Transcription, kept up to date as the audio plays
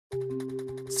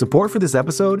Support for this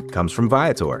episode comes from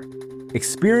Viator.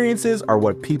 Experiences are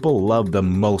what people love the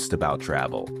most about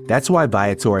travel. That's why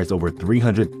Viator has over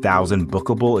 300,000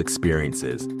 bookable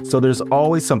experiences, so there's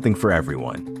always something for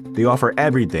everyone. They offer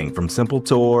everything from simple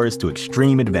tours to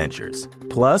extreme adventures.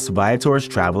 Plus, Viator's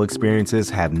travel experiences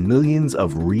have millions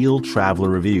of real traveler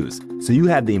reviews, so you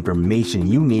have the information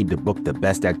you need to book the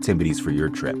best activities for your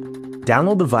trip.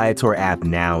 Download the Viator app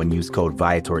now and use code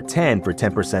Viator10 for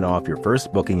 10% off your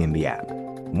first booking in the app.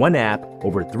 One app,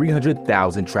 over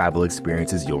 300,000 travel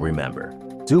experiences you'll remember.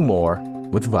 Do more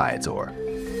with Viator.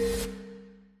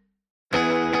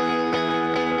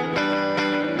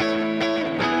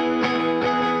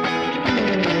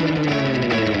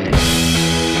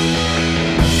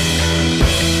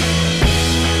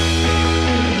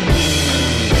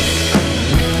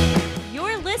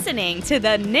 You're listening to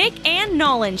the Nick and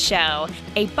Nolan Show,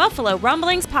 a Buffalo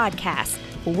Rumblings podcast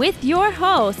with your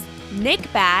hosts,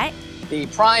 Nick Bat. The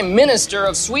Prime Minister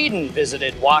of Sweden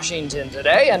visited Washington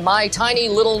today, and my tiny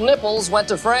little nipples went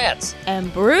to France.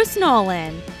 And Bruce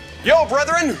Nolan. Yo,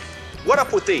 brethren, what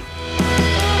up with thee?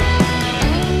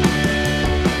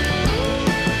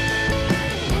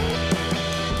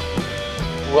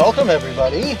 Welcome,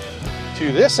 everybody,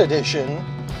 to this edition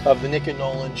of the Nick and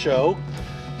Nolan Show.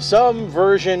 Some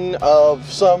version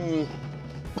of some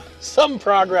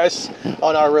progress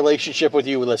on our relationship with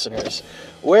you listeners.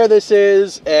 Where this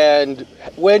is and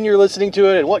when you're listening to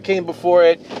it and what came before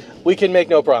it, we can make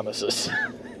no promises.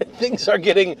 Things are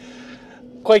getting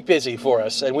quite busy for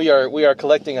us, and we are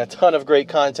collecting a ton of great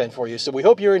content for you, so we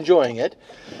hope you're enjoying it.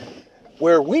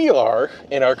 Where we are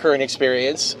in our current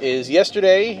experience is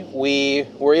yesterday we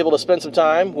were able to spend some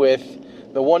time with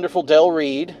the wonderful Del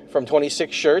Reed from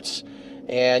 26 Shirts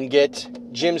and get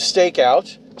Jim's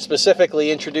Steakout,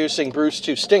 specifically introducing Bruce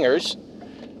to Stingers,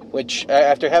 which,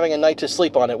 after having a night to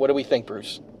sleep on it, what do we think,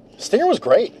 Bruce? Stinger was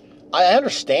great. I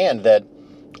understand that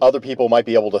other people might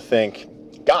be able to think,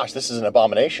 gosh, this is an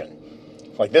abomination.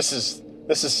 Like, this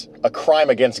is a crime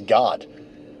against God.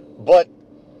 But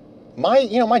my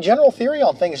general theory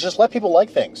on things is just let people like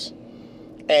things.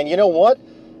 And you know what?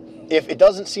 If it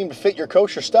doesn't seem to fit your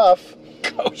kosher stuff,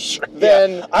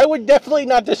 then yeah, I would definitely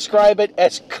not describe it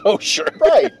as kosher.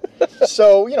 Right.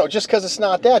 So, just because it's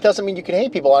not that doesn't mean you can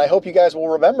hate people. And I hope you guys will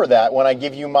remember that when I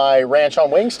give you my ranch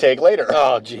on wings take later.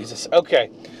 Oh, Jesus. Okay.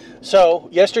 So,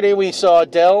 yesterday we saw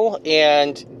Del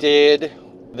and did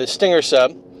the Stinger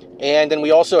sub. And then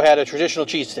we also had a traditional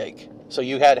cheesesteak. So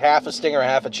you had half a Stinger,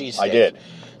 half a cheesesteak. I did.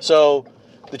 So,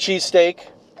 the cheesesteak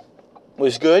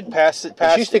was good. The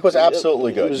cheesesteak was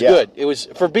absolutely good. It was good. It was,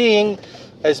 for being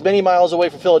as many miles away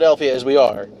from Philadelphia as we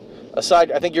are.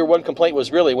 Aside, I think your one complaint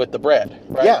was really with the bread,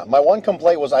 right? Yeah, my one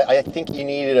complaint was I think you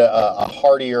needed a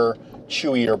heartier,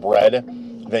 chewier bread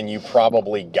than you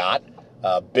probably got,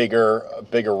 a bigger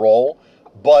roll.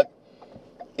 But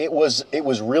it was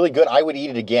really good. I would eat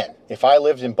it again. If I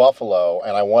lived in Buffalo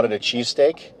and I wanted a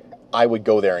cheesesteak, I would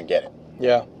go there and get it.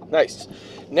 Yeah, nice.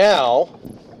 Now,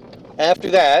 after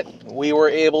that, we were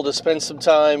able to spend some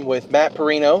time with Matt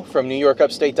Perino from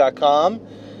NewYorkUpstate.com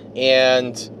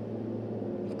and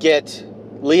get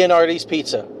Leonardi's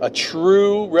Pizza, a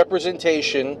true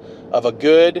representation of a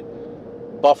good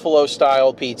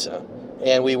Buffalo-style pizza.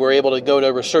 And we were able to go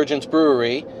to Resurgence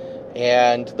Brewery,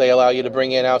 and they allow you to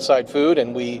bring in outside food,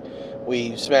 and we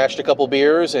smashed a couple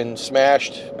beers and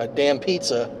smashed a damn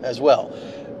pizza as well.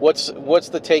 What's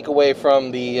the takeaway from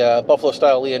the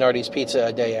Buffalo-style Leonardi's Pizza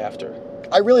a day after?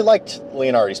 I really liked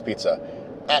Leonardi's Pizza.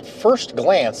 At first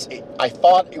glance, I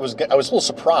was a little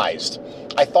surprised.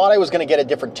 I thought I was going to get a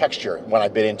different texture when I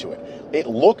bit into it. It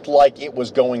looked like it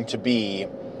was going to be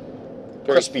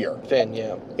crispier. Thin,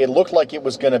 yeah. It looked like it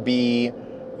was going to be,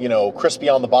 crispy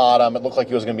on the bottom. It looked like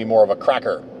it was going to be more of a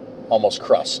cracker, almost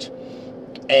crust.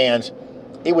 And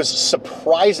it was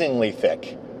surprisingly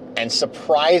thick and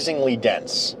surprisingly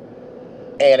dense.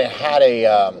 And it had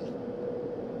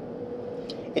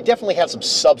it definitely had some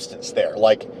substance there.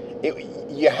 Like,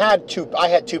 I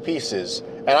had two pieces,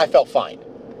 and I felt fine.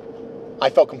 I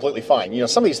felt completely fine.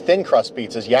 Some of these thin crust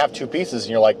pizzas, you have two pieces,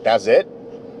 and you're like, that's it?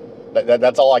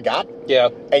 That's all I got? Yeah.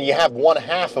 And you have one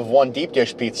half of one deep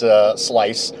dish pizza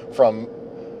slice from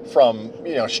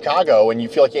Chicago, and you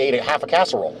feel like you ate half a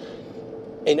casserole.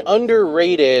 An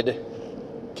underrated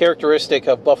characteristic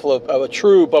of a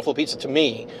true Buffalo pizza to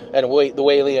me, and the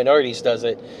way Leonardi's does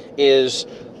it, is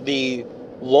the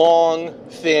long,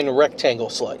 thin rectangle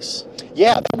slice.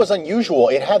 Yeah, that was unusual.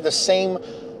 It had the same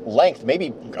length,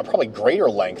 maybe probably greater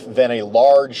length than a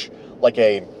large, like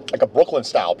a Brooklyn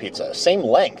style pizza. Same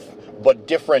length, but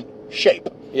different shape.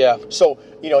 Yeah. So,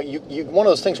 you one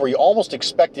of those things where you almost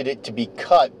expected it to be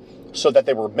cut so that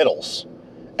they were middles.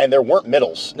 and there weren't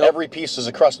middles. Nope. Every piece is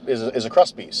a crust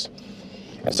piece.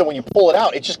 And so when you pull it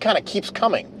out, it just kind of keeps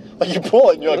coming. Like you pull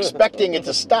it and you're expecting it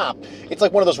to stop. It's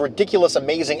like one of those ridiculous,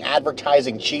 amazing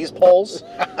advertising cheese pulls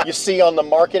you see on the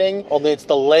marketing. Only it's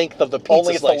the length of the pizza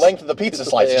Only it's slice. the length of the pizza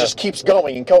slice. Yeah. It just keeps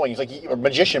going and going. It's like a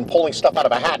magician pulling stuff out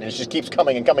of a hat, and it just keeps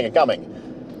coming and coming and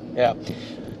coming. Yeah.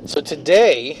 So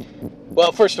today,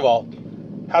 well, first of all,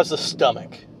 how's the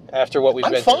stomach after what we've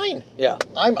I'm been fine. through? Yeah.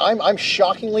 I'm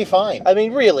shockingly fine. I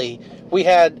mean, really, we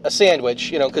had a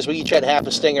sandwich, because we each had half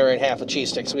a stinger and half a cheese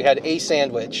stick. So we had a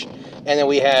sandwich, and then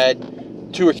we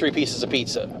had 2 or 3 pieces of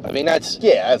pizza. I mean,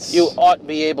 you ought to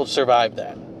be able to survive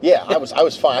that. Yeah, I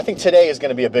was fine. I think today is going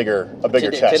to be a bigger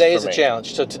test. Today for is me. a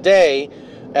challenge. So today,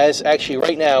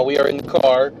 right now, we are in the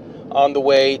car on the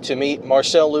way to meet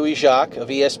Marcel Louis-Jacques of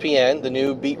ESPN, the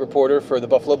new beat reporter for the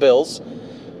Buffalo Bills,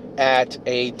 at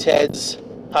a Ted's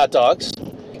Hot Dogs.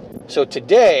 So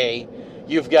today,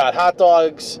 you've got hot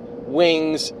dogs,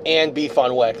 wings, and beef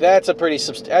on weck. That's a pretty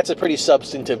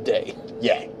substantive day.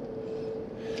 Yeah.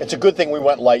 It's a good thing we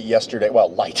went light yesterday. Well,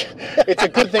 light. It's a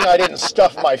good thing I didn't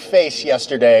stuff my face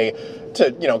yesterday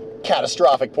to,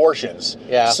 catastrophic portions.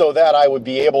 Yeah. So that I would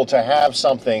be able to have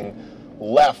something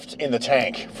left in the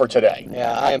tank for today.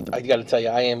 Yeah, I got to tell you,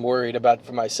 I am worried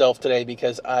for myself today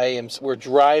because we're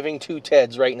driving to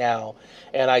Ted's right now,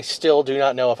 and I still do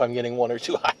not know if I'm getting 1 or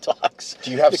 2 hot dogs.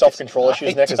 Do you have self-control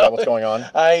issues, Nick? Is that what's going on?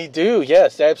 I do,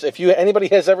 yes. If anybody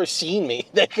has ever seen me,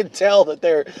 they can tell that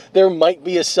there might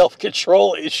be a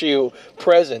self-control issue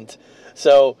present.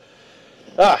 So,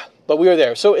 but we were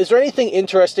there. So is there anything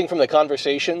interesting from the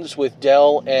conversations with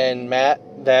Del and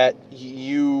Matt that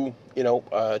you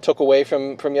took away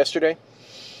from yesterday?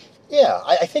 Yeah,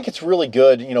 I think it's really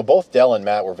good. Both Del and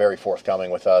Matt were very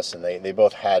forthcoming with us, and they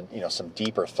both had, some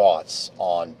deeper thoughts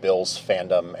on Bills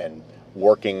fandom and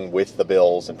working with the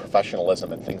Bills and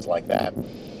professionalism and things like that.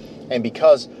 And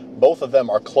because both of them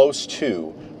are close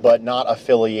to, but not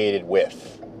affiliated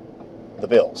with, the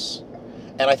Bills.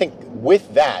 And I think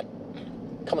with that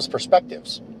comes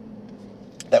perspectives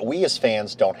that we as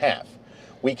fans don't have.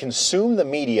 We consume the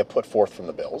media put forth from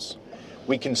the Bills.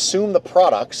 We consume the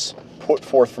products put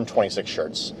forth from 26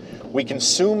 Shirts. We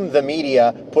consume the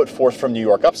media put forth from New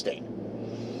York Upstate.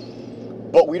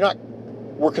 But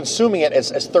we're consuming it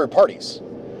as third parties.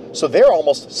 So they're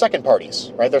almost second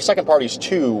parties, right? They're second parties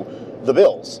to the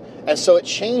Bills. And so it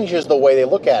changes the way they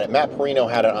look at it. Matt Perino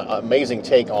had an amazing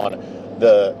take on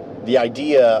the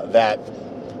idea that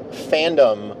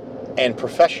fandom and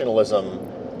professionalism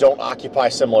don't occupy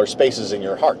similar spaces in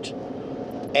your heart.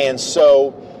 And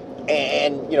so,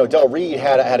 Del Reed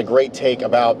had a great take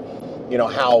about,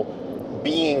 how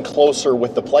being closer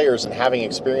with the players and having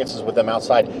experiences with them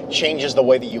outside changes the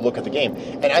way that you look at the game.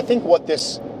 And I think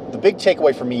the big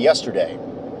takeaway for me yesterday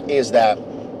is that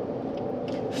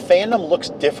fandom looks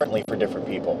differently for different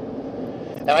people.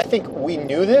 And I think we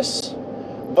knew this,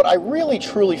 but I really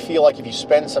truly feel like if you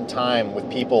spend some time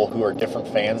with people who are different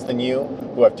fans than you,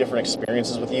 who have different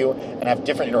experiences with you, and have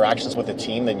different interactions with the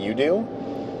team than you do,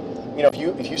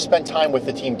 if you spend time with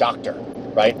the team doctor,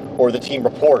 right, or the team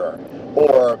reporter,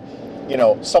 or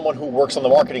someone who works on the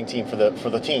marketing team for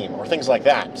the team, or things like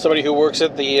that. Somebody who works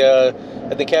at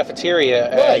the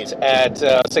cafeteria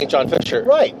at St. John Fisher.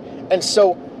 Right. And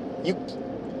so,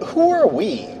 who are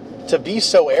we to be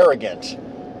so arrogant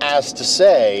as to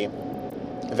say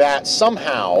that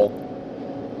somehow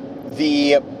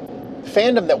the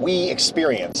fandom that we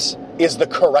experience is the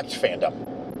correct fandom,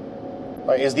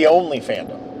 right, is the only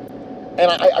fandom? And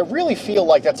I really feel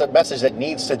like that's a message that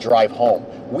needs to drive home.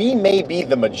 We may be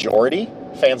the majority,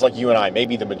 fans like you and I may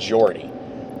be the majority,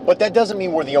 but that doesn't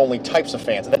mean we're the only types of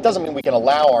fans. That doesn't mean we can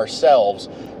allow ourselves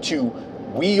to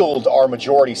wield our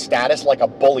majority status like a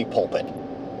bully pulpit.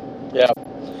 Yeah,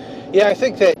 I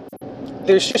think that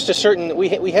there's just a certain, we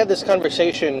had this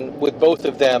conversation with both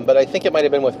of them, but I think it might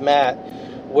have been with Matt,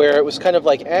 where it was kind of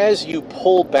like as you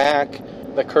pull back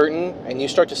the curtain and you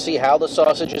start to see how the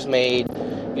sausage is made,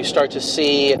 you start to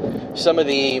see some of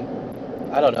the,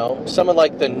 some of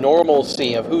like the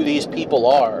normalcy of who these people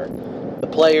are. The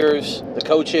players, the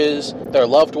coaches, their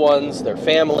loved ones, their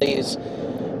families.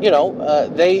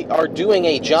 They are doing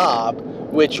a job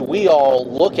which we all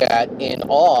look at in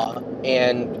awe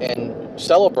and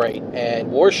celebrate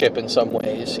and worship in some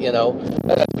ways.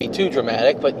 Not to be too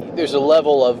dramatic, but there's a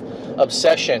level of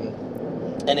obsession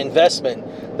and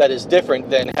investment that is different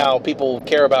than how people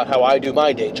care about how I do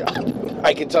my day job.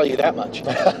 I can tell you that much.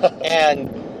 And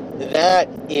that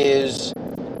is,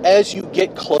 as you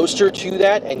get closer to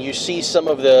that and you see some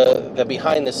of the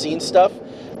behind the scenes stuff,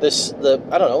 I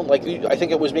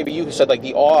think it was maybe you who said like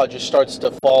the awe just starts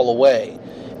to fall away.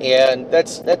 And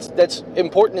that's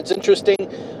important. It's interesting.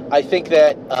 I think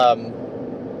that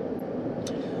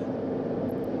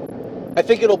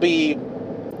it'll be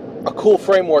a cool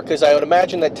framework, because I would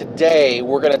imagine that today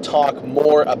we're going to talk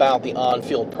more about the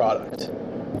on-field product.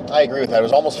 I agree with that. It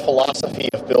was almost philosophy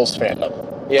of Bills fandom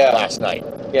last night.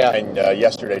 Yeah. And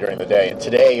yesterday during the day. And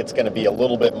today it's going to be a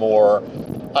little bit more,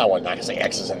 I want not to say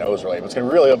X's and O's related, but it's going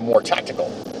to be really more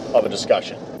tactical of a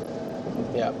discussion.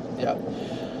 Yeah.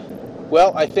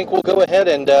 Well, I think we'll go ahead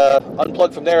and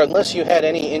unplug from there, unless you had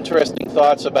any interesting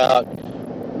thoughts about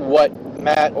what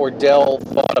Matt or Dell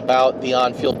thought about the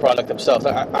on-field product themselves.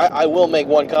 I will make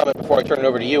one comment before I turn it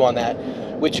over to you on that,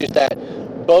 which is that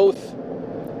both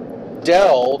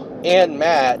Dell and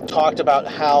Matt talked about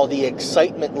how the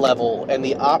excitement level and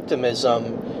the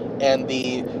optimism and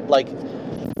the,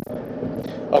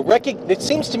 it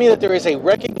seems to me that there is a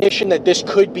recognition that this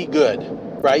could be good,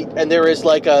 right? And there is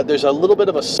there's a little bit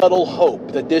of a subtle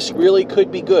hope that this really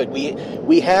could be good.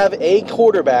 We have a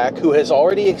quarterback who has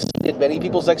already exceeded many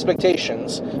people's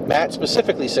expectations. Matt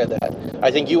specifically said that. I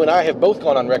think you and I have both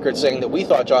gone on record saying that we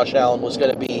thought Josh Allen was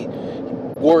going to be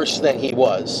worse than he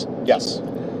was. Yes.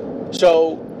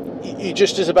 So it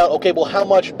just is about, okay, well, how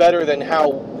much better than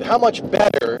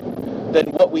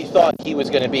what we thought he was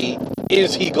going to be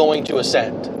is he going to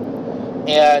ascend?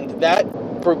 And that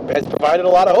has provided a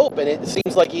lot of hope. And it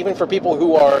seems like even for people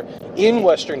who are in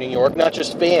Western New York, not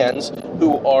just fans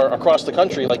who are across the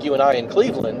country like you and I in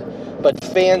Cleveland, but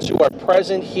fans who are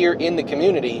present here in the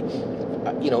community,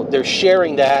 they're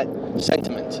sharing that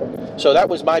sentiment. So that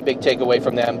was my big takeaway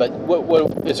from them. But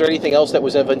what is there anything else that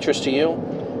was of interest to you?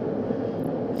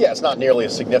 Yeah, it's not nearly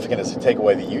as significant as the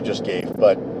takeaway that you just gave,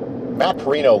 but Matt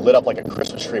Perino lit up like a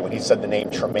Christmas tree when he said the name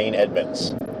Tremaine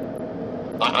Edmunds.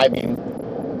 I mean,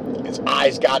 his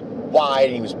eyes got wide,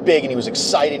 and he was big, and he was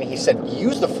excited, and he said,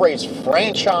 use the phrase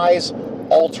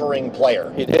franchise-altering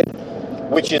player. He did.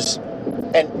 Which is,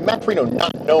 and Matt Perino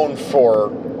not known for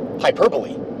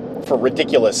hyperbole, for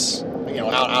ridiculous,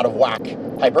 out of whack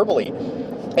hyperbole.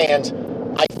 And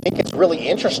I think it's really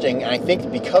interesting, and I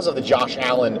think because of the Josh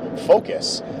Allen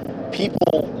focus,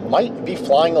 people might be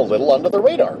flying a little under the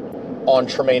radar on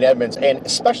Tremaine Edmunds, and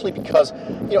especially because,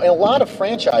 in a lot of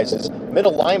franchises,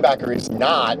 middle linebacker is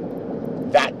not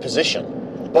that position.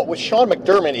 But with Sean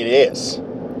McDermott, it is.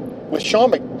 With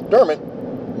Sean McDermott,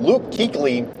 Luke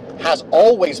Kuechly has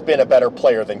always been a better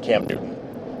player than Cam Newton.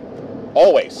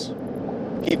 Always.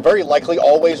 He very likely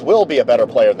always will be a better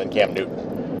player than Cam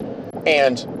Newton.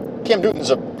 And Cam Newton's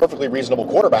a perfectly reasonable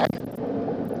quarterback,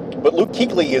 but Luke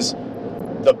Kuechly is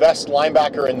the best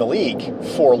linebacker in the league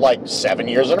for 7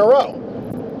 years in a row.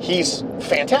 He's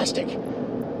fantastic.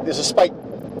 Despite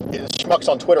schmucks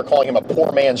on Twitter calling him a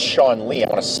poor man's Sean Lee, I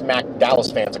want to smack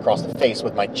Dallas fans across the face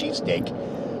with my cheesesteak.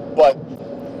 But,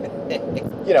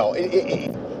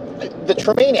 the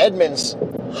Tremaine Edmunds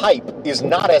hype is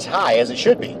not as high as it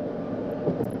should be.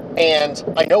 And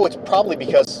I know it's probably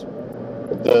because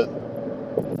the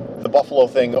Buffalo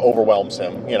thing overwhelms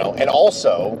him, and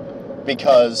also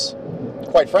because,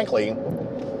 quite frankly,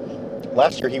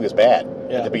 last year he was bad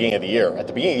at the beginning of the year. At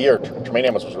the beginning of the year, Tremaine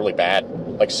Edmunds was really bad,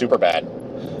 super bad.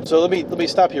 So let me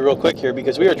stop you real quick here,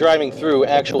 because we are driving through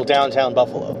actual downtown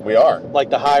Buffalo. We are. Like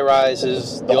the high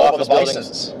rises, the home office of the buildings,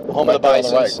 Bisons. the home of the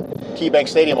Bisons. Right. KeyBank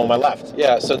Stadium on my left.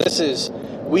 Yeah, so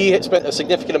we had spent a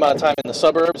significant amount of time in the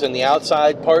suburbs and the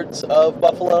outside parts of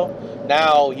Buffalo.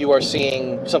 Now you are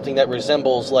seeing something that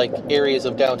resembles areas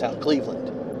of downtown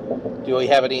Cleveland. Do we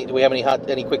have any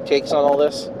quick takes on all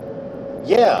this?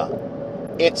 Yeah,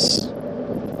 it's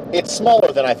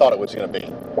smaller than I thought it was going to be.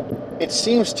 It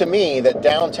seems to me that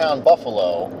downtown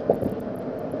Buffalo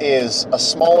is a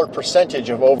smaller percentage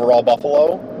of overall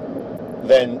Buffalo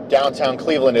than downtown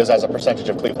Cleveland is as a percentage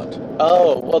of Cleveland.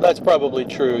 Oh, well, that's probably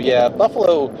true. Yeah,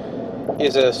 Buffalo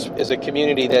is a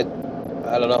community that,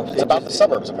 I don't know. It's about the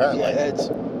suburbs, apparently. Yeah,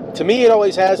 to me, it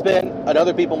always has been, and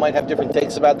other people might have different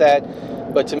takes about that,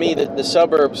 but to me, the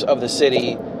suburbs of the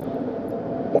city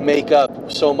make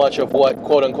up so much of what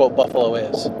quote-unquote Buffalo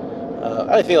is.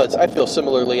 I feel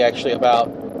similarly, actually,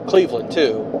 about Cleveland,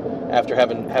 too, after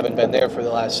having been there for the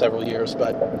last several years,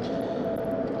 but...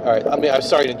 All right, I'm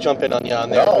sorry to jump in on you on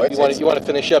there. No, you want to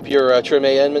finish up your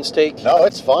Tremaine Edmunds take? No,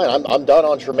 it's fine. I'm done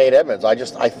on Tremaine Edmunds. I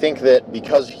think that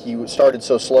because he started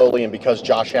so slowly and because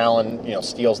Josh Allen,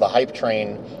 steals the hype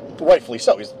train, rightfully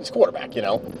so. He's quarterback,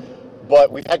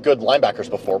 But we've had good linebackers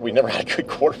before. We never had a good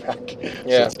quarterback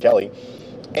since Kelly.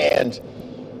 And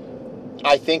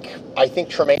I think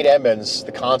Tremaine Edmunds,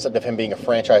 the concept of him being a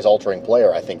franchise-altering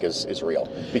player, I think is real.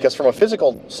 Because from a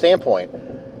physical standpoint,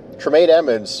 Tremaine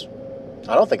Edmunds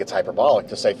I don't think it's hyperbolic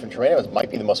to say Tremaine Edmonds might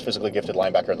be the most physically gifted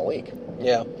linebacker in the league.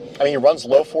 Yeah. I mean, he runs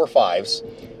low 4.5s.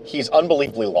 He's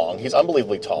unbelievably long. He's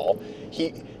unbelievably tall.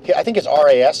 I think his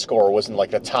RAS score was in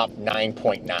like the top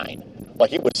 9.9.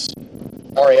 Like it was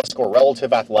RAS score,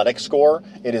 relative athletic score.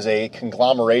 It is a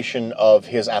conglomeration of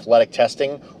his athletic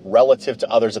testing relative to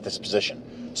others at this position.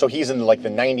 So he's in like the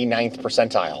 99th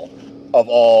percentile of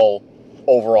all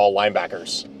overall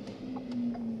linebackers.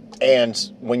 And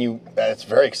it's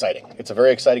very exciting. It's a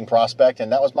very exciting prospect,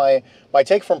 and that was my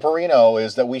take from Perino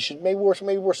is that maybe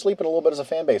we're sleeping a little bit as a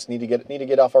fan base. Need to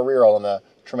get off our rear on the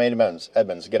Tremaine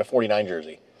Edmonds, get a 49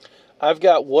 jersey. I've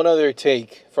got one other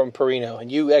take from Perino,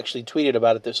 and you actually tweeted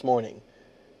about it this morning,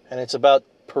 and it's about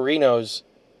Perino's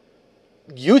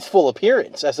youthful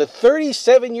appearance as a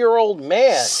 37-year-old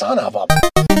man. Son of a.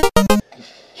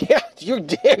 Yeah, you're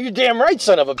damn right,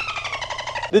 son of a.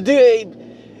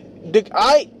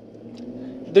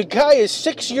 The guy is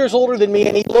 6 years older than me,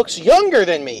 and he looks younger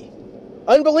than me.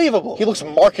 Unbelievable. He looks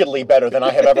markedly better than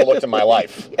I have ever looked in my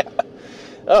life.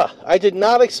 Yeah. I did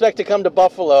not expect to come to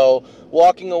Buffalo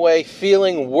walking away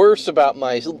feeling worse about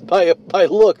my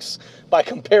looks by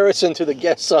comparison to the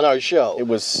guests on our show. It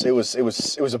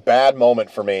was a bad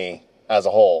moment for me as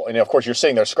a whole. And of course, you're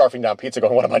sitting there scarfing down pizza,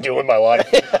 going, "What am I doing with my life?"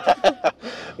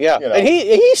 Yeah, you know. And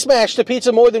he smashed the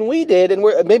pizza more than we did, and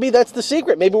maybe that's the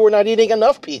secret. Maybe we're not eating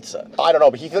enough pizza. I don't know,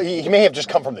 but he may have just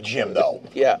come from the gym, though.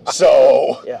 Yeah.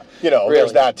 So, yeah. Really.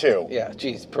 There's that, too. Yeah,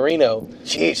 geez, Perino.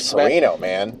 Perino,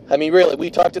 man. I mean, really, we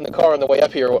talked in the car on the way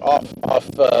up here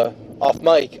off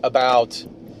mic about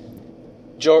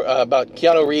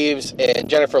Keanu Reeves and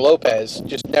Jennifer Lopez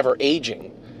just never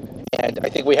aging. And I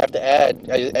think we have to add,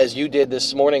 as you did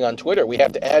this morning on Twitter, we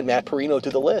have to add Matt Perino to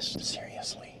the list.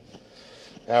 Seriously.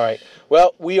 All right.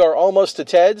 Well, we are almost to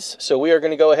Ted's, so we are going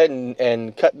to go ahead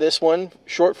and cut this one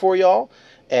short for y'all.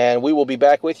 And we will be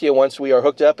back with you once we are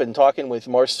hooked up and talking with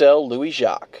Marcel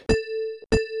Louis-Jacques.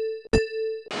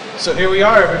 So here we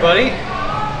are, everybody.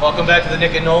 Welcome back to the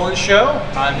Nick and Nolan Show.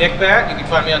 I'm Nick Bat. You can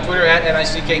find me on Twitter at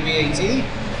NICKBAT.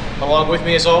 Along with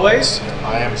me, as always,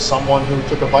 I am someone who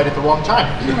took a bite at the wrong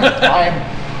time.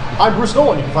 I'm Bruce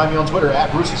Nolan. You can find me on Twitter at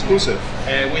Bruce Exclusive.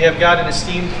 And we have got an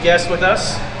esteemed guest with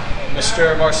us,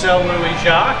 Mr. Marcel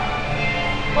Louis-Jacques.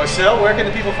 Marcel, where can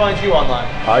the people find you online?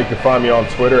 You can find me on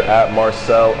Twitter at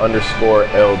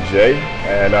Marcel_LJ.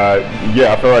 And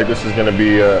I feel like this is going to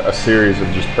be a series of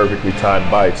just perfectly timed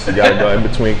bites. You got to go in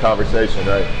between conversation,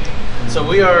 right? So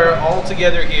we are all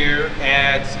together here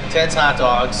at Ted's Hot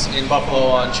Dogs in Buffalo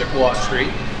on Chippewa Street.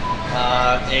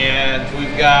 And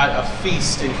we've got a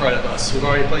feast in front of us. We've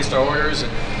already placed our orders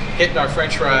and hitting our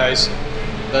French fries.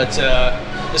 But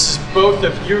this is both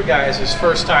of you guys'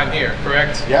 first time here,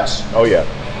 correct? Yes. Oh, yeah.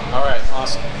 All right,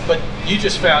 awesome. But you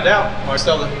just found out,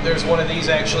 Marcel, that there's one of these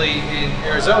actually in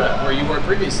Arizona where you were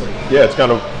previously. Yeah, it's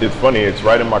funny. It's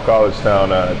right in my college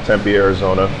town, Tempe,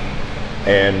 Arizona.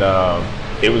 And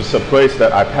it was a place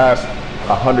that I passed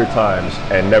 100 times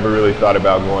and never really thought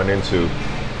about going into.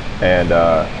 And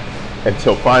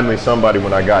until finally somebody,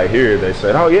 when I got here, they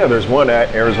said, "Oh yeah, there's one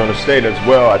at Arizona State as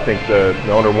well. I think the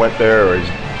owner went there, or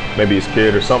maybe his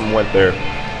kid or something went there."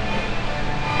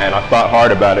 And I thought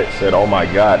hard about it, said, "Oh my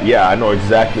God, yeah, I know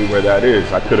exactly where that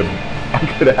is. I could have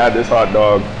had this hot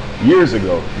dog years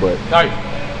ago, but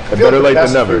better late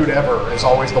than never." The best food ever is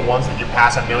always the ones that you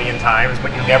pass a million times,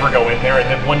 but you never go in there, and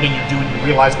then one day you do and you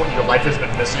realize what your life has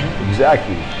been missing.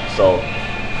 Exactly. So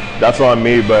that's on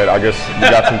me, but I guess we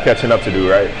got some catching up to do,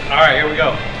 right? All right, here we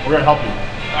go. We're going to help you.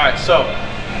 All right, so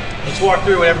let's walk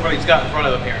through what everybody's got in front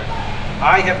of them here.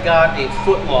 I have got a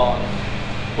foot long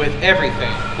with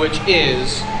everything, which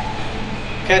is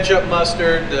ketchup,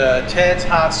 mustard, Ted's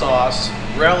hot sauce,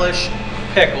 relish,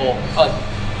 pickle, onion.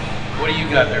 What do you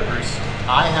got there, Bruce?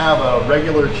 I have a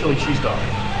regular chili cheese dog.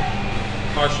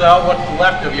 Marcel, what's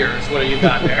left of yours? What do you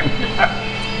got there?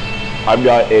 I've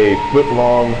got a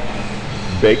foot-long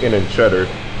bacon and cheddar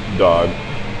dog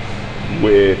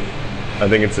with, I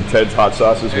think it's a Ted's hot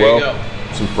sauce as well. There you go.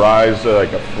 Some fries,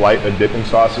 like a flight of dipping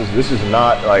sauces. This is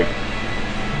not like,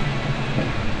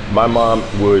 my mom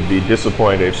would be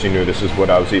disappointed if she knew this is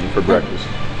what I was eating for breakfast.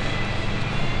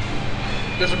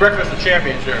 This is breakfast of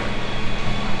champions here.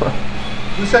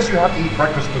 Who says you have to eat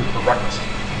breakfast food for breakfast?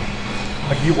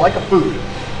 Like, you like a food.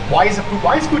 Why is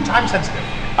food time sensitive?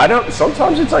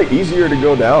 Sometimes it's like easier to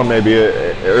go down maybe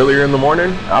earlier in the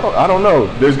morning. I don't know.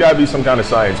 There's got to be some kind of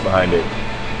science behind it.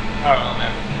 I don't know,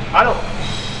 man.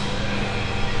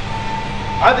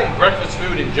 I think breakfast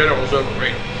food in general is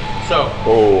overrated. So.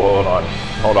 Oh,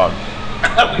 hold on.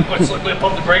 Let's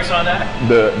pump the brakes on that.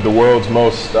 The world's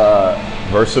most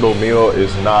versatile meal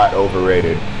is not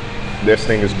overrated. This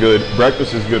thing is good.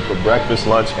 Breakfast is good for breakfast,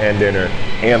 lunch, and dinner,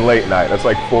 and late night. That's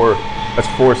like four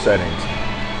settings.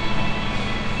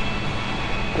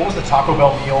 What was the Taco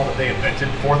Bell meal that they invented?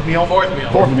 Fourth meal? Fourth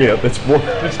meal. Yeah, that's four.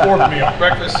 It's fourth meal.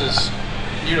 Breakfast is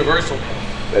universal.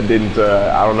 That didn't,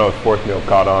 I don't know if fourth meal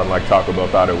caught on like Taco Bell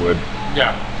thought it would.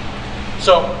 Yeah.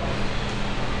 So,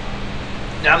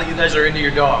 now that you guys are into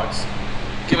your dogs,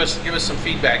 give us some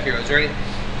feedback here. Is there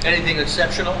anything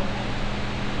exceptional?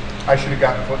 I should have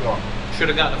gotten a foot long. Should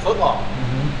have gotten a foot long.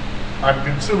 I'm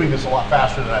consuming this a lot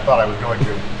faster than I thought I was going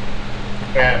to.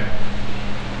 And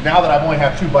now that I've only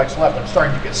have 2 bites left, I'm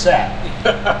starting to get sad.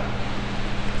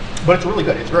 But it's really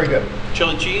good. It's very good.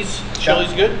 Chili cheese?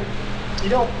 Chili's good? You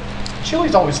know,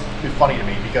 chili's always been funny to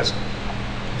me because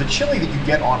the chili that you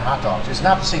get on hot dogs is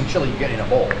not the same chili you get in a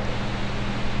bowl.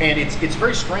 And it's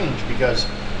very strange because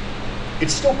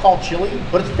it's still called chili,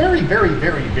 but it's very, very,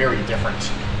 very, very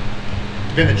different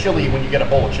than the chili when you get a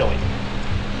bowl of chili.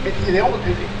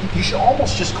 You should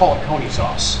almost just call it coney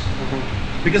sauce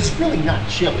because it's really not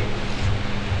chili.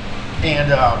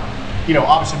 And, you know,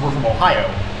 obviously we're from Ohio.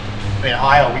 In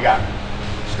Ohio, we got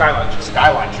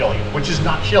Skyline chili, which is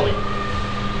not chili.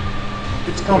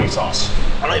 It's coney sauce.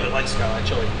 I don't even like Skyline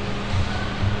chili.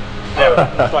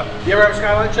 But you ever have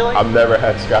Skyline chili? I've never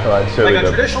had Skyline chili. Like a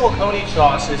traditional coney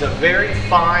sauce is a very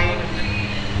fine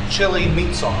chili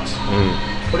meat sauce,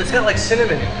 but it's got like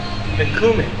cinnamon in it and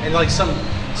cumin and like some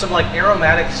like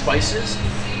aromatic spices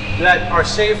that are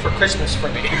saved for Christmas for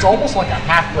me. It's almost like a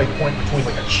halfway point between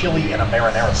like a chili and a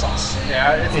marinara sauce.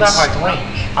 Yeah, it's not my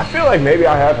strange. I feel like maybe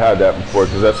I have had that before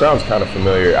because that sounds kind of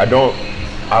familiar. I don't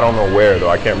know where though.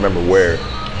 I can't remember where.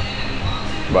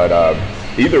 But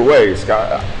either way,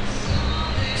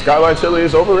 Skyline chili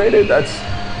is overrated. That's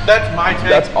my take.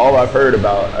 That's all I've heard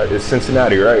about. Is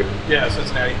Cincinnati, right? Yeah,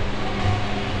 Cincinnati.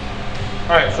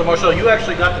 All right, so Marcel, you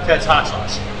actually got the Ted's hot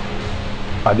sauce.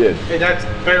 I did. Okay, that's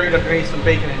buried underneath some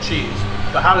bacon and cheese.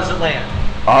 But how does it land?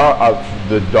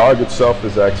 The dog itself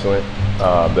is excellent.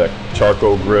 The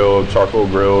charcoal grilled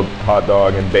hot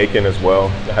dog and bacon as well.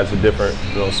 It has a different,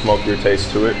 smokier taste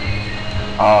to it.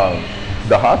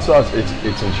 The hot sauce,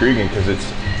 it's intriguing because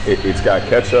it's got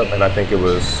ketchup and I think it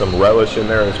was some relish in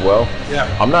there as well. Yeah.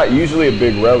 I'm not usually a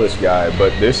big relish guy,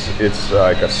 but it's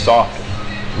like a soft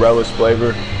relish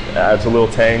flavor. Adds a little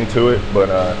tang to it, but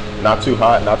not too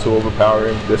hot, not too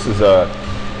overpowering. This is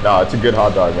it's a good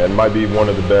hot dog, man. It might be one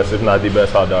of the best, if not the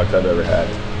best hot dogs I've ever had.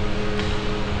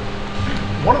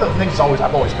 One of the things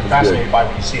I've always been fascinated by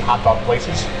when you see hot dog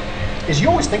places is you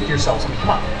always think to yourself, come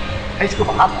on, how do you scoop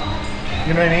a hot dog?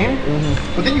 You know what I mean?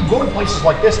 Mm-hmm. But then you go to places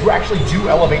like this who actually do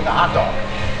elevate the hot dog.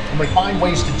 And they find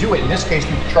ways to do it, in this case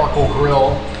through the charcoal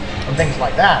grill and things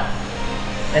like that.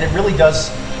 And it really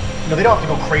does, they don't have to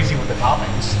go crazy with the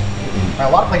toppings. Mm-hmm. A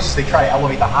lot of places they try to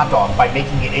elevate the hot dog by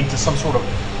making it into some sort of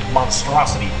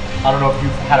monstrosity. I don't know if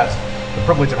you've had the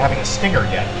privilege of having a stinger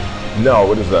yet. No,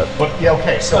 what is that? But yeah,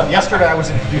 okay, so yesterday I was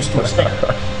introduced to a stinger.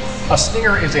 A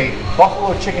stinger is a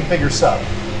buffalo chicken figure sub,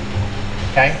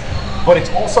 okay? But it's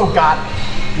also got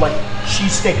like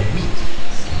cheesesteak meat,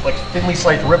 like thinly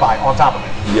sliced ribeye on top of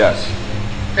it. Yes.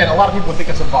 And a lot of people would think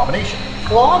it's an abomination.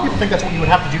 Well, a lot of people think that's what you would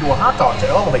have to do to a hot dog to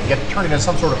elevate. You have to turn it into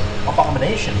some sort of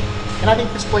abomination. And I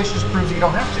think this place just proves that you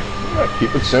don't have to. Yeah,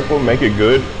 keep it simple, make it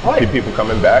good, keep people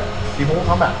coming back. People will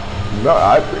come back. No,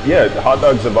 hot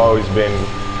dogs have always been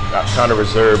kind of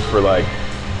reserved for like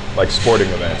sporting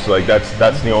events. Like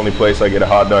that's the only place I get a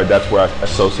hot dog. That's where I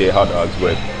associate hot dogs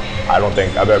with. I don't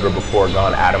think I've ever before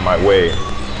gone out of my way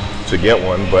to get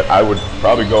one, but I would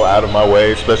probably go out of my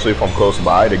way, especially if I'm close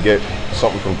by, to get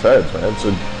something from Ted's, man. It's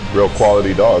a real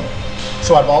quality dog.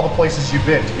 So out of all the places you've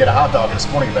been to get a hot dog at a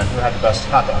sporting event, who had the best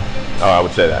hot dog? Oh, I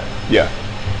would say that. Yeah.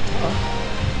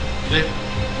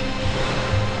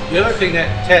 The other thing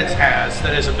that Ted's has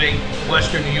that is a big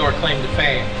Western New York claim to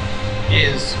fame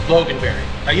is Loganberry.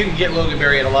 Now you can get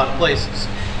Loganberry at a lot of places,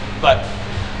 but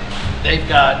they've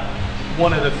got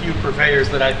one of the few purveyors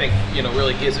that I think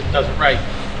really does it right.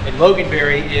 And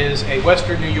Loganberry is a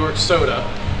Western New York soda,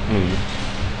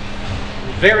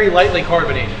 very lightly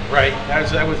carbonated, right?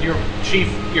 That was your chief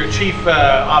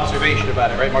observation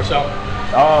about it, right, Marcel?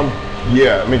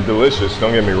 Yeah, I mean delicious.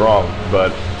 Don't get me wrong,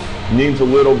 but needs a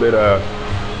little bit of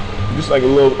just like a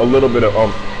little bit of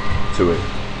to it.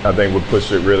 I think would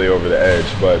push it really over the edge,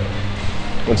 but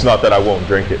it's not that I won't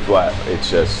drink it flat. It's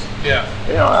just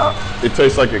it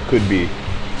tastes like it could be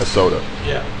a soda.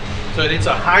 Yeah. So it's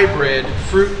a hybrid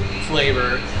fruit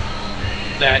flavor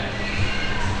that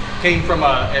came from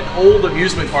an old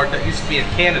amusement park that used to be in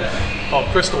Canada called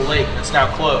Crystal Lake that's now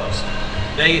closed.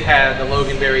 They had the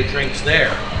Loganberry drinks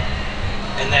there,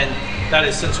 and then that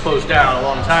has since closed down a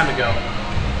long time ago.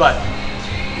 but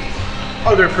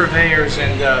other purveyors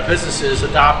and businesses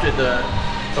adopted the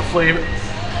flavor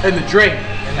and the drink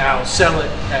and now sell it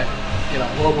at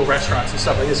local restaurants and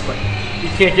stuff like this. But you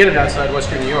can't get it outside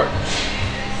Western New York.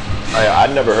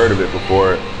 I'd never heard of it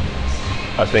before.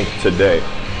 I think today.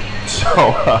 So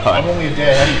I'm only a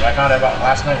day ahead of you. I found out about it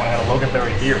last night when I had a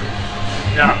Loganberry beer.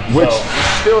 Yeah. Which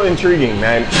is still intriguing,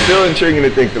 man. Still intriguing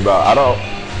to think about.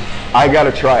 I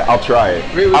gotta try. I'll try it.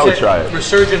 I would try it.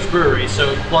 Resurgence Brewery.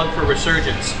 So plug for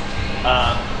Resurgence.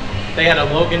 They had a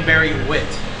Loganberry wit.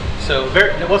 So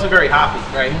it wasn't very hoppy,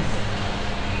 right?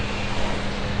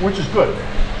 Which is good.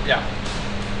 Yeah.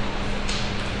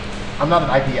 I'm not an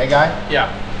IPA guy.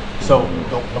 Yeah. So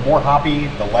the more hoppy,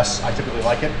 the less I typically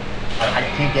like it. I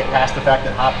can't get past the fact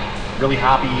that really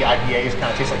hoppy IPAs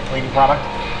kind of taste like a cleaning product.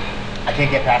 I can't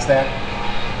get past that.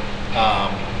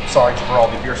 Sorry for all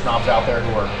the beer snobs out there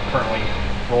who are currently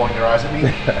rolling their eyes at me,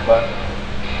 but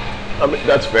I mean,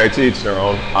 that's fair. To each their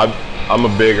own. I'm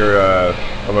a bigger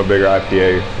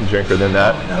IPA drinker than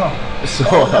that. no. So,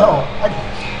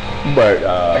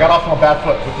 I got off on a bad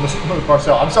foot with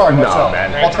Marcel. I'm sorry, Marcel. No,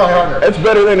 man. I'll try harder. It's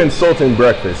better than insulting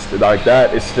breakfast. Like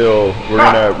that is still. We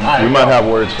might have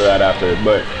words for that after.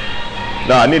 But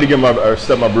no, I need to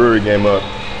step my brewery game up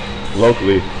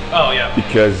locally. Oh yeah.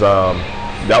 Because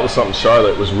that was something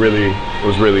Charlotte was really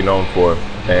known for,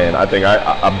 and I think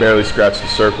I barely scratched the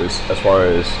surface as far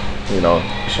as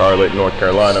Charlotte, North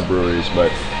Carolina breweries, but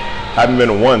I haven't been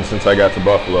to one since I got to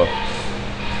Buffalo,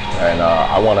 and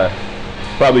I want to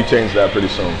probably change that pretty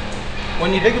soon.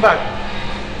 When you think about,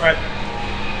 right,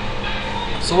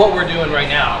 so what we're doing right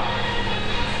now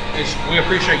is we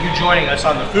appreciate you joining us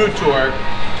on the food tour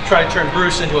to try to turn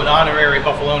Bruce into an honorary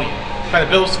Buffalonian. Kind of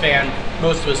Bills fan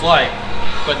most of his life,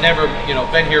 but never,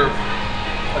 been here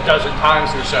a dozen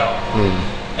times or so,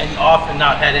 and often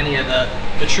not had any of the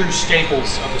true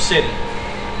staples of the city.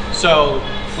 So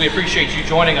we appreciate you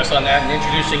joining us on that and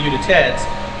introducing you to Ted's.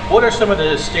 What are some of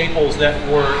the staples that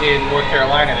were in North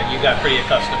Carolina that you got pretty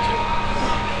accustomed to?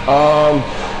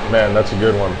 Man, that's a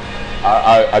good one.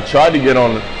 I tried to get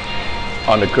on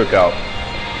the Cookout,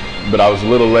 but I was a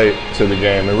little late to the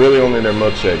game, and really only their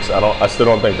milkshakes. I still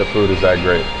don't think the food is that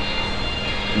great.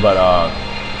 But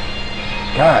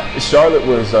God, Charlotte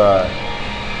was.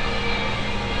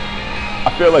 I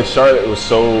feel like Charlotte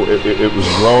was it was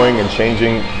growing and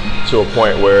changing to a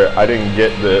point where I didn't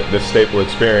get the staple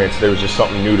experience. There was just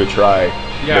something new to try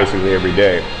basically every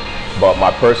day. But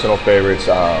my personal favorites,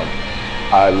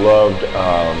 I loved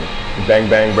Bang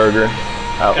Bang Burger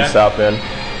out in South End.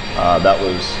 That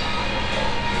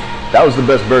was the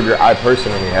best burger I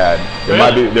personally had.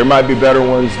 There might be better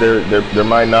ones. There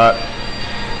might not.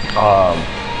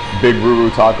 Big Ruru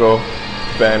Taco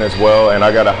fan as well, and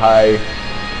I got a high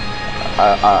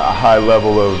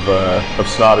level of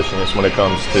snobbishness when it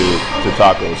comes to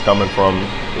tacos, coming from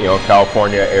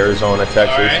California, Arizona,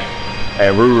 Texas,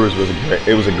 and Ruru's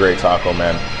was a great taco,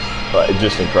 man. It's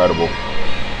just incredible.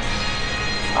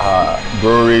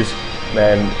 Breweries,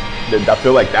 man. I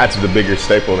feel like that's the bigger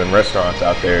staple than restaurants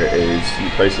out there. Is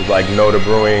places like Noda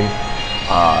Brewing,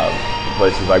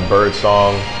 places like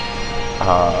Birdsong.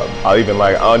 I even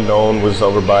like Unknown was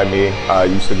over by me. I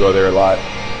used to go there a lot.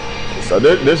 So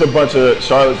there's a bunch of,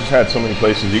 Charlotte just had so many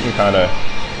places you can kind of,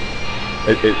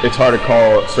 it's hard to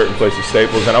call certain places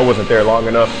staples, and I wasn't there long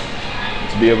enough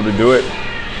to be able to do it.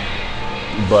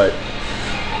 But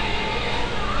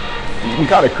you can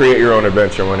kind of create your own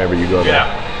adventure whenever you go there.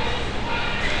 Yeah.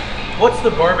 What's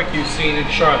the barbecue scene in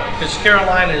Charlotte? Because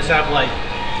Carolinas have like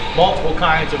multiple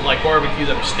kinds of like barbecue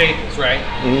that are staples, right?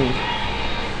 Mm-hmm.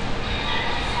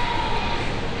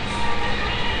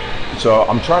 So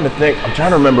I'm trying to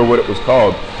remember what it was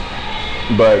called,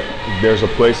 but there's a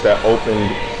place that opened,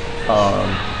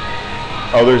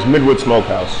 there's Midwood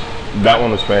Smokehouse. That one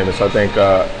was famous. I think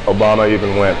Obama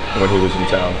even went when he was in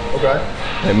town. Okay.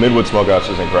 And Midwood Smokehouse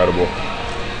is incredible.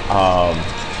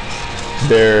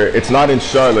 It's not in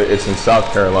Charlotte, it's in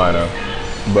South Carolina,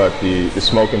 but the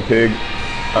Smoking Pig,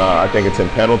 I think it's in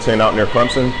Pendleton out near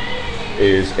Clemson,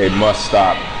 is a must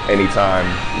stop anytime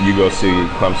you go see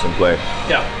Clemson play.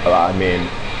 Yeah. I mean,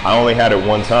 I only had it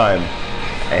one time,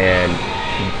 and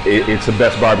it's the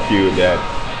best barbecue that,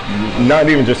 not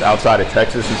even just outside of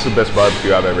Texas, it's the best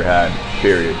barbecue I've ever had,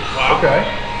 period. Wow. Okay.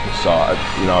 So,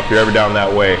 if you're ever down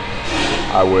that way,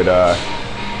 I would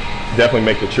definitely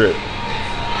make the trip.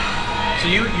 So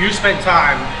you spent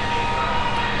time,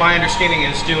 my understanding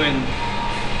is, doing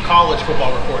college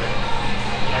football reporting.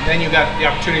 And then you got the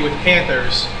opportunity with the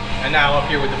Panthers, and now up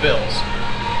here with the Bills.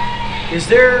 Is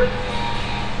there,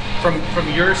 from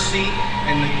your seat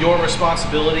and your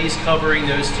responsibilities covering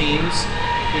those teams,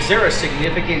 Is there a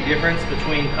significant difference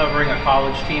between covering a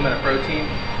college team and a pro team?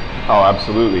 Oh,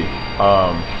 absolutely.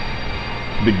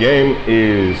 The game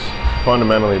is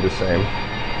fundamentally the same.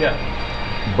 Yeah.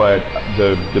 But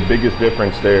the biggest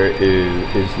difference there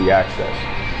is the access.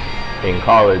 In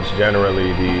college,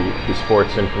 generally, the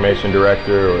sports information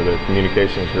director or the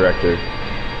communications director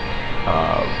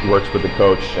works with the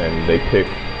coach, and they pick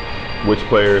which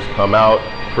players come out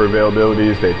for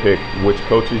availabilities. They pick which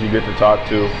coaches you get to talk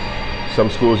to. Some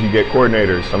schools you get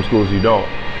coordinators, some schools you don't.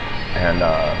 And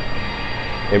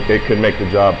it could make the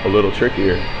job a little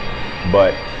trickier.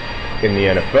 But in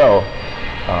the NFL,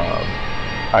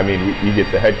 I mean, you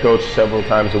get the head coach several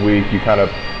times a week.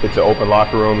 It's an open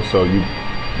locker room, so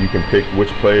you can pick which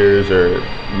players, or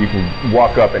you can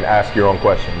walk up and ask your own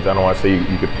questions. I don't want to say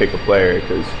you could pick a player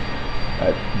because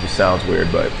that just sounds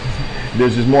weird, but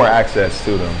there's just more access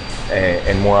to them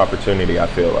and more opportunity, I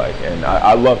feel like. And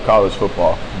I love college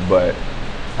football, but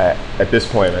at this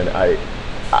point, man,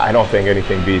 I don't think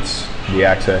anything beats the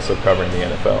access of covering the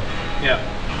NFL. Yeah,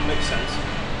 makes sense.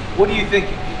 What do you think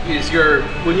is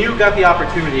when you got the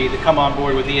opportunity to come on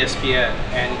board with ESPN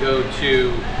and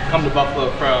come to Buffalo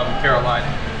from Carolina,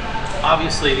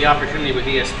 obviously the opportunity with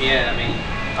ESPN, I mean,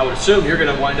 I would assume you're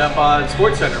going to wind up on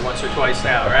SportsCenter once or twice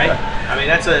now, right? I mean,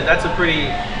 that's a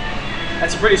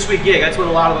pretty sweet gig. That's what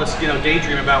a lot of us,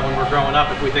 daydream about when we're growing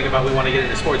up if we think about we want to get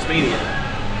into sports media.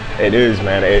 It is,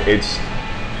 man. It's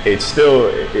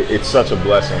such a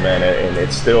blessing, man, and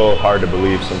it's still hard to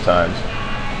believe sometimes.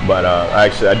 But I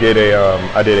did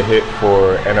a hit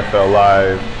for NFL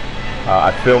Live.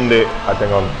 I filmed it, I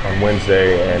think, on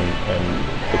Wednesday, and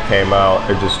it came out.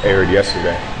 It just aired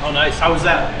yesterday. Oh, nice. How was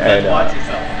that? And watch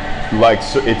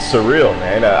yourself. It's surreal,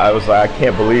 man. I was like, I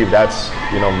can't believe that's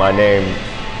my name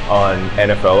on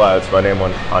NFL Live. It's my name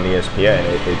on ESPN.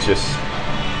 It's just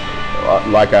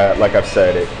like I've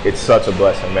said, it's such a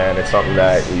blessing, man. It's something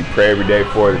that you pray every day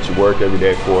for, that you work every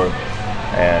day for,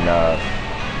 and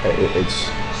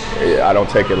I don't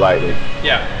take it lightly.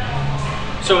 Yeah.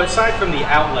 So aside from the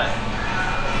outlet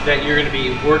that you're going to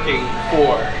be working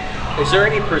for, is there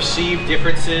any perceived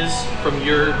differences from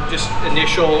your just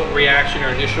initial reaction or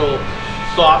initial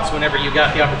thoughts whenever you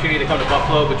got the opportunity to come to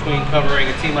Buffalo between covering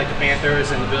a team like the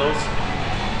Panthers and the Bills?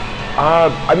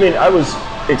 I mean, I was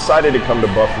excited to come to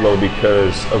Buffalo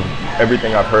because of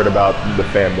everything I've heard about the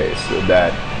fan base,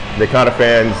 that the kind of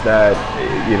fans that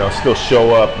still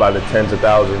show up by the tens of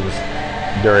thousands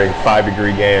during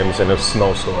 5-degree games in a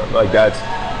snowstorm. Like that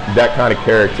kind of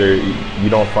character you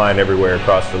don't find everywhere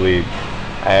across the league.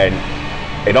 And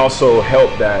it also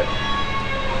helped that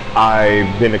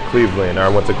I've been to Cleveland, or I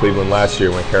went to Cleveland last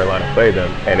year when Carolina played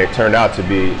them, and it turned out to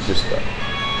be just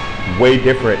a way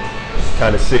different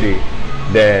kind of city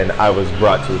than I was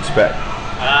brought to expect.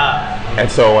 And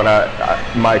so when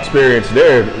my experience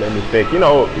there made me think,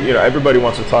 everybody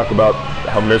wants to talk about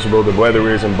how miserable the weather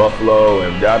is in Buffalo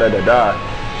and da-da-da-da.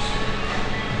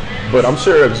 But I'm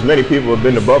sure as many people have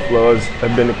been to Buffalo as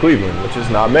have been to Cleveland, which is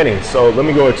not many. So let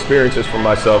me go experience this for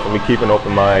myself, and we keep an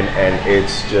open mind, and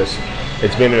it's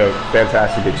been a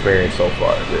fantastic experience so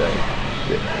far.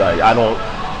 Like, I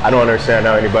don't understand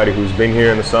how anybody who's been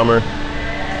here in the summer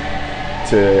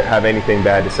to have anything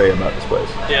bad to say about this place.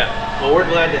 Yeah, well, we're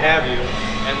glad to have you,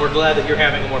 and we're glad that you're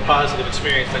having a more positive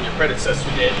experience than your predecessor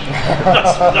did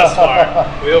thus far.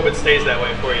 We hope it stays that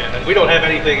way for you. And we don't have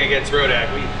anything against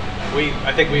Rodak.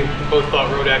 I think we both thought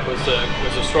Rodak was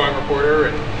a strong reporter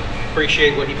and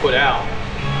appreciate what he put out.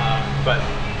 But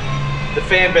the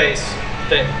fan base,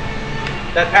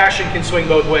 that passion can swing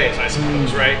both ways, I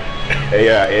suppose, right?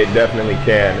 Yeah, it definitely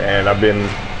can. And I've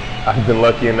been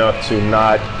lucky enough to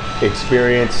not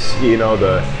experience,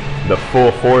 the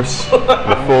full force,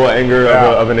 the full anger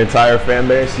of an entire fan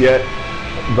base yet.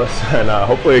 But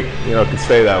hopefully, it can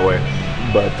stay that way.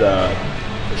 But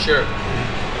for sure.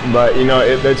 But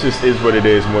that just is what it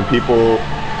is. When people,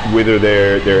 whether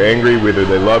they're angry, whether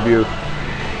they love you,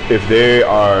 if they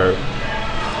are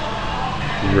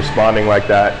responding like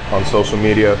that on social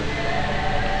media,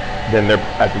 then they're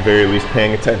at the very least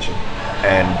paying attention,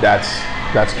 and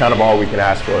that's kind of all we can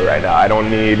ask for right now.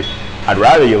 I'd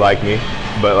rather you like me,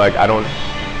 but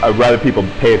I'd rather people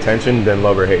pay attention than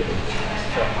love or hate me.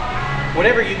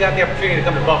 Whenever you got the opportunity to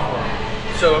come to Buffalo,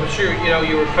 so I'm sure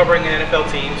you were covering an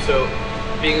NFL team, so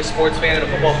being a sports fan and a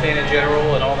football fan in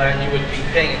general and all that, you would be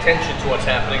paying attention to what's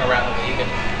happening around the league and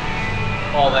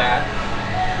all that.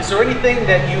 Is there anything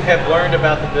that you have learned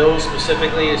about the Bills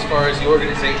specifically as far as the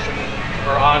organization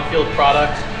or on-field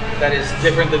product that is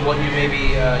different than what you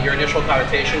maybe your initial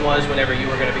connotation was whenever you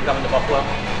were going to be coming to Buffalo?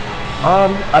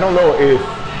 I don't know if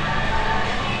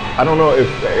I don't know if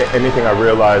anything I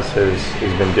realized has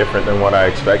been different than what I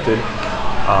expected.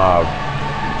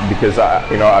 Because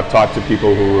I've talked to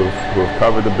people who have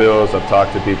covered the Bills. I've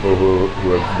talked to people who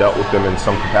have dealt with them in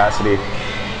some capacity,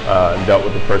 dealt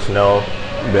with the personnel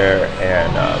there,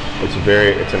 and it's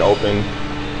an open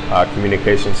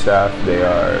communication staff. They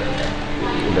are,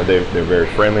 they're very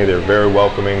friendly. They're very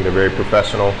welcoming. They're very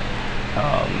professional.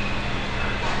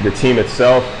 The team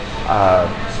itself,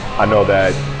 I know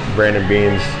that Brandon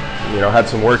Beanes, had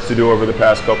some work to do over the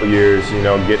past couple years,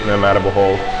 getting them out of a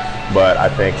hole. But I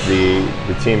think the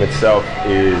team itself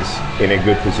is in a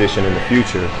good position in the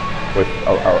future with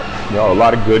a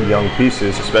lot of good young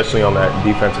pieces, especially on that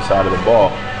defensive side of the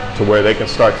ball, to where they can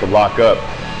start to lock up.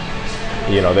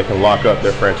 They can lock up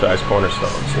their franchise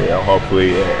cornerstones.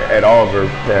 Hopefully Ed Oliver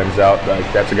pans out. Like,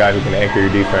 that's a guy who can anchor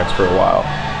your defense for a while.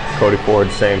 Cody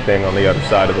Ford, same thing on the other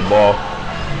side of the ball.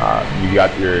 You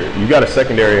got a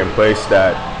secondary in place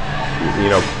that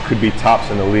could be tops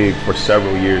in the league for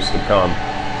several years to come.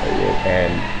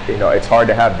 And it's hard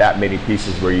to have that many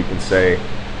pieces where you can say,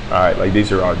 all right, like,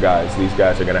 these are our guys. These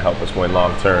guys are going to help us win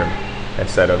long term,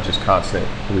 instead of just constant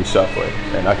reshuffling.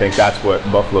 And I think that's what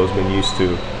Buffalo's been used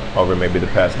to over maybe the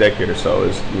past decade or so,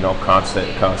 is constant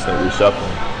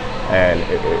reshuffling. And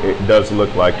it does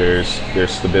look like there's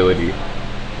stability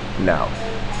now.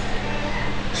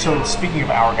 So speaking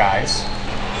of our guys,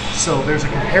 so there's a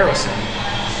comparison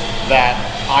that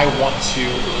I want to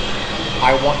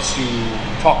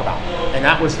talk about, and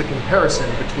that was the comparison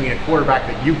between a quarterback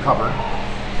that you covered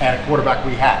and a quarterback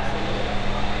we have.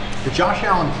 The Josh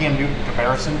Allen Cam Newton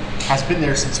comparison has been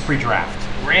there since pre-draft.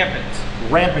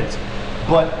 Rampant.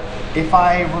 But if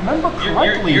I remember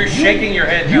correctly, you're shaking your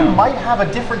head. You might have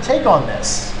a different take on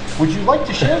this. Would you like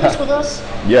to share this with us?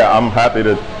 Yeah, I'm happy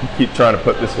to keep trying to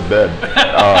put this to bed.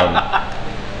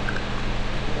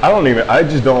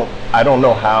 I don't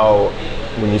know how,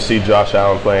 when you see Josh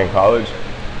Allen play in college,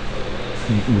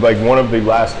 like, one of the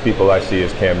last people I see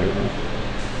is Cam Newton.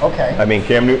 Okay. I mean,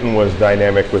 Cam Newton was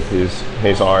dynamic with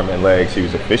his arm and legs. He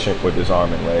was efficient with his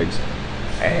arm and legs.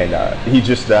 And he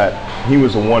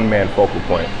was a one-man focal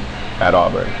point at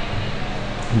Auburn.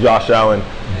 Josh Allen,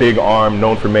 big arm,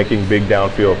 known for making big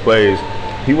downfield plays.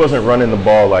 He wasn't running the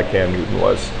ball like Cam Newton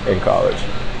was in college.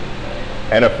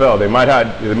 NFL, they might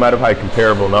have had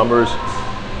comparable numbers,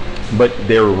 but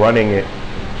they were running it.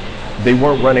 They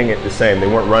weren't running it the same. They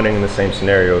weren't running in the same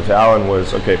scenarios. Allen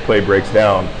was, okay, play breaks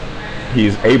down.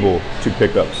 He's able to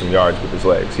pick up some yards with his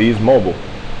legs. He's mobile.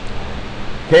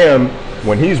 Cam,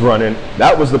 when he's running,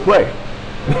 that was the play.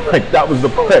 Like, that was the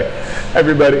play.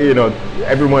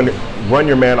 Everyone run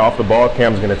your man off the ball.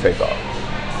 Cam's going to take off.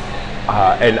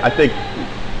 And I think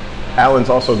Allen's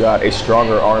also got a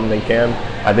stronger arm than Cam.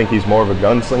 I think he's more of a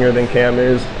gunslinger than Cam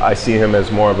is. I see him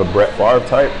as more of a Brett Favre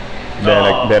type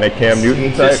than a Cam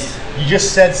Newton type. You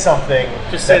just said something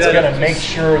that's going to make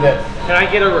sure that... Can I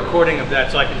get a recording of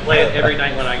that so I can play it every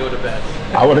night when I go to bed?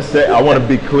 I want to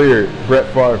be clear, Brett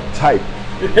Favre type.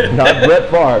 Not Brett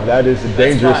Favre. That is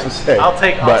dangerous to say. I'll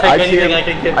take anything I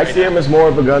can get. I see him as more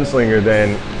of a gunslinger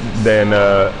than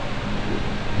a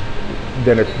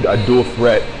dual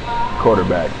threat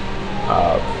quarterback.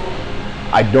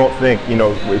 I don't think,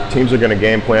 if teams are going to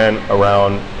game plan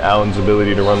around Allen's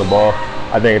ability to run the ball,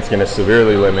 I think it's going to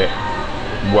severely limit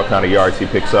what kind of yards he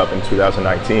picks up in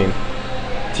 2019.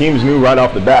 Teams knew right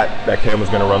off the bat that Cam was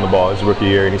going to run the ball his rookie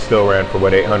year, and he still ran for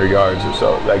 800 yards or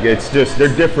so. Like, it's just, they're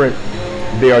different.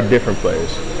 They are different plays.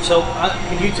 So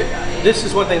this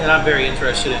is one thing that I'm very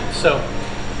interested in. So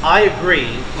I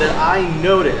agree that I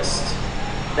noticed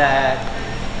that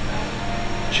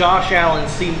Josh Allen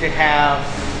seemed to have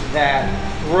that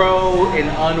throw an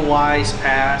unwise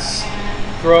pass,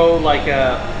 throw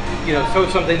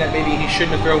something that maybe he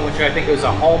shouldn't have thrown, which I think was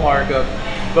a hallmark of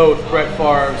both Brett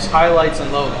Favre's highlights and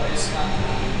lowlights.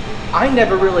 I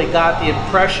never really got the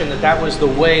impression that was the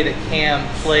way that Cam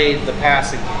played the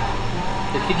passing game.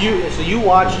 So you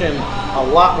watched him a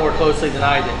lot more closely than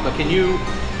I did, but can you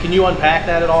unpack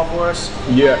that at all for us?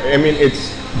 Yeah, I mean,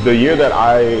 it's the year that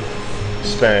I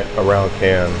spent around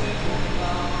Cam.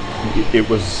 It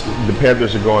was the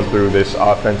Panthers are going through this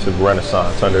offensive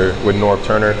renaissance with Norv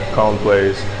Turner calling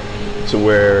plays, to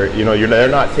where they're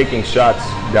not taking shots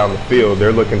down the field.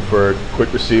 They're looking for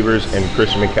quick receivers and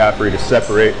Christian McCaffrey to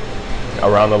separate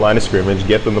around the line of scrimmage,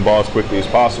 get them the ball as quickly as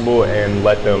possible, and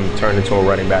let them turn into a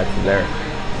running back from there.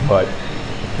 But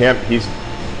Cam, he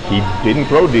didn't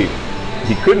throw deep.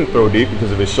 He couldn't throw deep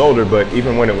because of his shoulder, but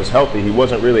even when it was healthy, he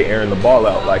wasn't really airing the ball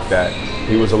out like that.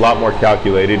 He was a lot more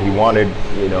calculated. He wanted,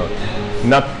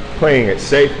 not playing it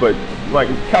safe, but like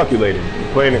calculated,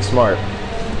 playing it smart.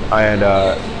 And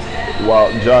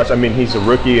while Josh, I mean, he's a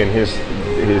rookie and his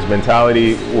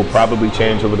mentality will probably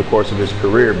change over the course of his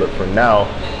career, but for now,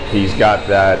 he's got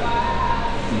that,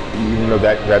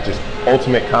 that just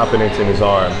ultimate confidence in his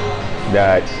arm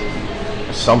that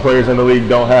some players in the league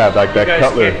don't have, like that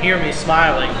Cutler. You guys can't hear me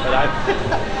smiling, but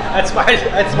that's my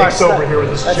Nick's over here with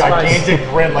this gigantic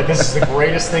grin, like this is the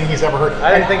greatest thing he's ever heard.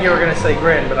 I didn't think you were going to say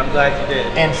grin, but I'm glad you did.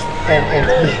 And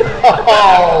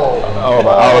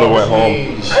I would have went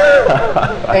home.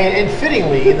 and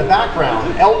fittingly, in the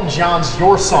background, Elton John's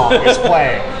 "Your Song" is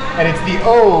playing, and it's the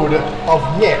ode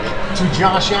of Nick to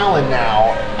Josh Allen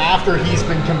now, after he's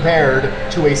been compared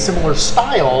to a similar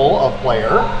style of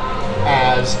player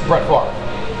as Brett Favre.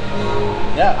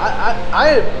 Yeah,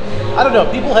 I don't know.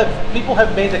 People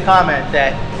have made the comment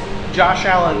that Josh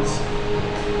Allen's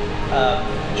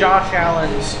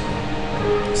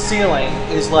ceiling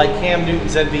is like Cam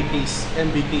Newton's MVP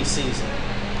season,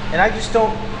 and I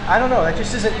don't know. That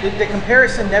just isn't. The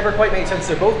comparison never quite made sense.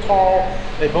 They're both tall.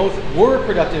 They both were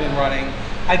productive in running.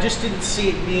 I just didn't see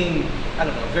it being,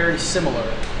 very similar.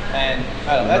 And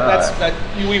I don't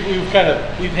know,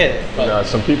 we've hit it. But.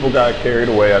 Some people got carried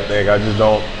away, I think. I just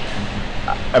don't.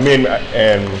 I mean,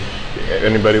 and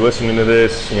anybody listening to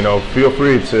this, feel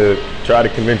free to try to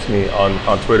convince me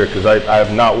on Twitter, because I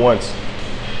have not once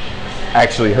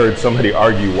actually heard somebody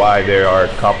argue why they are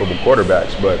comparable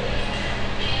quarterbacks. But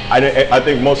I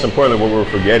think most importantly, what we're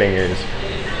forgetting is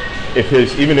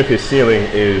even if his ceiling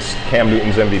is Cam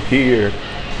Newton's MVP year,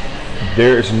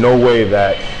 there is no way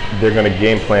that they're going to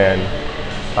game plan,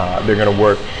 they're going to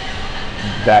work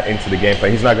that into the game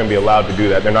plan. He's not going to be allowed to do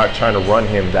that. They're not trying to run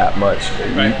him that much.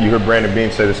 Right. You heard Brandon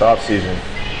Beane say this offseason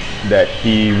that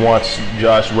he wants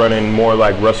Josh running more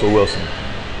like Russell Wilson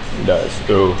does.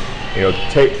 So,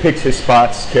 picks his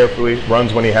spots carefully,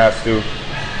 runs when he has to.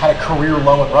 Had a career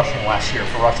low in rushing last year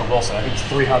for Russell Wilson. I think it's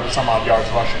 300 some odd yards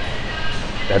rushing.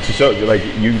 That's a show.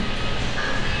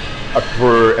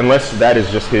 Unless that is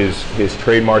just his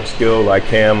trademark skill, like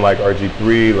Cam, like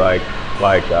RG3,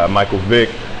 like Michael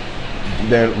Vick,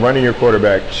 then running your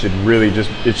quarterback should be just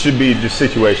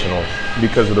situational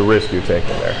because of the risk you're taking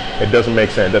there. It doesn't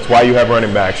make sense. That's why you have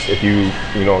running backs if you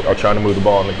are trying to move the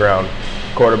ball on the ground.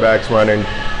 Quarterbacks running,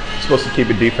 supposed to keep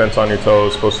a defense on your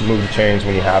toes, supposed to move the chains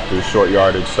when you have to, short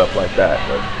yardage, stuff like that.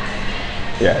 But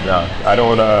yeah, no,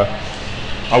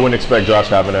 I wouldn't expect Josh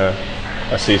having a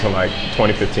season like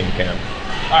 2015 Cam.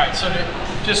 All right, so we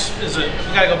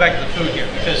gotta go back to the food here,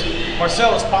 because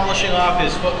Marcel is polishing off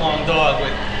his foot-long dog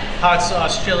with hot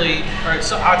sauce chili, or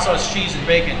hot sauce cheese and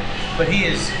bacon, but he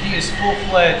is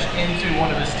full-fledged into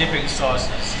one of his dipping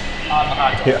sauces on the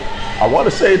hot dog. Yeah, I want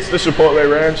to say it's the Chipotle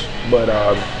Ranch, but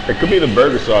it could be the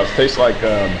burger sauce. Tastes like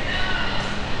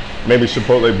maybe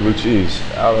Chipotle blue cheese.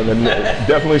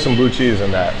 Definitely some blue cheese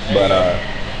in that, but.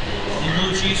 You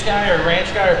blue cheese guy or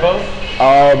ranch guy or both?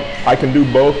 I can do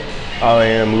both. I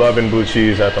am loving blue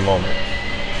cheese at the moment.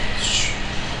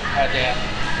 God damn.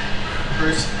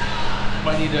 Bruce,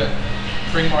 might need to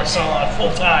bring Marcel on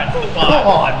full time for the pod. Come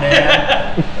on,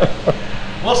 man.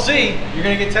 We'll see. You're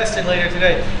going to get tested later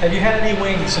today. Have you had any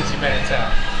wings since you've been in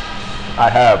town? I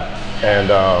have. And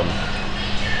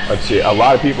let's see. A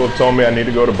lot of people have told me I need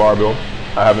to go to Bar-Bill.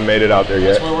 I haven't made it out there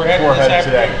yet. That's where we're headed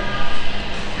today.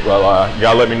 Well, you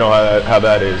gotta let me know how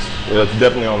that is. It's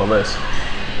definitely on the list.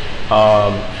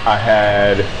 I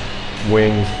had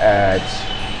wings at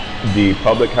the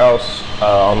Public House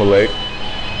on the lake.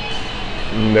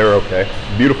 They're okay.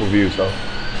 Beautiful views though.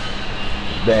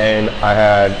 Then I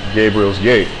had Gabriel's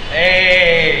Gate.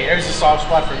 Hey, there's a soft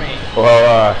spot for me.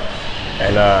 Well,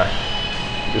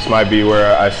 this might be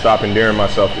where I stop endearing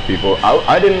myself to people.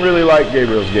 I didn't really like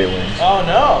Gabriel's Gate wings. Oh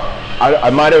no. I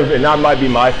might have, and that might be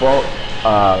my fault.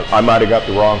 I might have got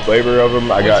the wrong flavor of them.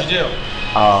 What'd you do?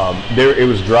 It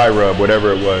was dry rub,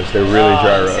 whatever it was. They're really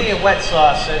dry rub. See a wet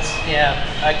sauce.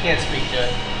 I can't speak to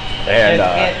it. And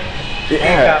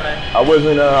I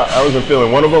wasn't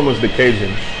feeling. One of them was the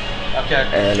Cajun. Okay.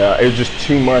 And it was just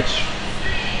too much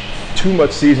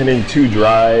seasoning, too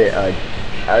dry.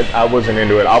 I wasn't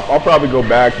into it. I'll probably go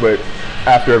back, but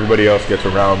after everybody else gets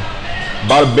around.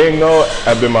 Bada Bing though,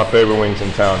 have been my favorite wings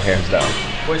in town, hands down.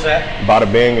 Where's that?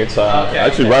 Bada Bing. It's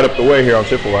actually right up the way here on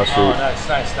Chippewa Street. Oh, nice.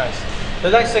 The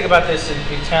nice thing about this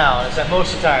in town is that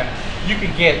most of the time you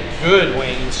can get good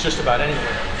wings just about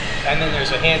anywhere. And then there's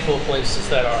a handful of places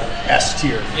that are S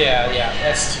tier. Yeah,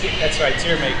 that's right,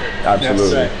 tier maker.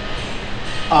 Absolutely.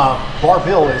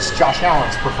 Bar-Bill is Josh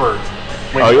Allen's preferred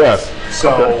wing. Oh yes.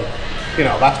 So,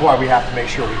 that's why we have to make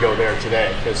sure we go there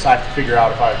today, because I have to figure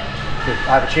out if I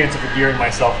have a chance of endearing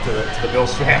myself to the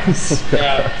Bills fans.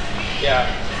 Yeah.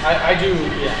 I do,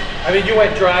 yeah. I mean, you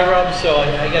went dry rub, so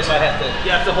I guess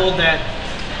you have to hold that.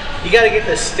 You got to get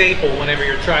the staple whenever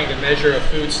you're trying to measure a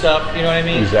food stuff, you know what I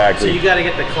mean? Exactly. So you got to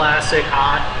get the classic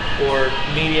hot or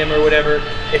medium or whatever.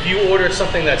 If you order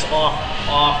something that's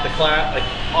off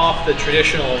the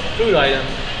traditional food item,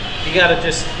 you got to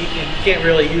you can't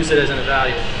really use it as an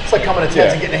evaluator. It's like coming to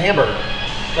Ted's and getting a hamburger.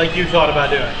 Like you thought about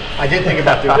doing. I did think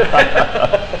about doing it.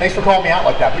 Thanks for calling me out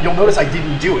like that. But you'll notice I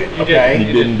didn't do it, okay?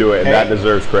 You didn't do it, and that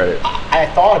deserves credit. I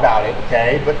thought about it,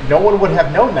 okay? But no one would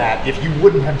have known that if you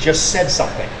wouldn't have just said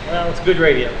something. Well, it's good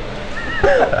radio.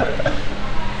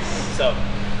 So,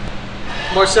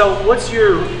 Marcel,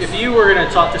 if you were going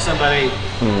to talk to somebody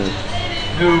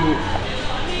who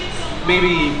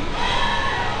maybe,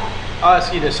 I'll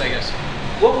ask you this, I guess.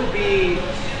 What would be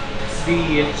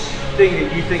the thing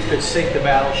that you think could sink the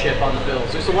battleship on the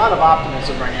Bills? There's a lot of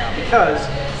optimism right now because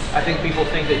I think people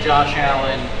think that Josh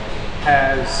Allen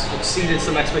has exceeded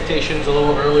some expectations a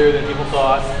little earlier than people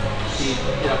thought.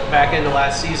 Back into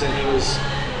last season, he was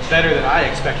better than I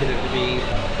expected him to be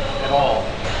at all.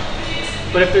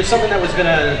 But if there's something that was going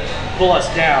to pull us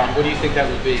down, what do you think that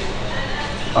would be?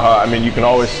 I mean, you can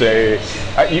always say,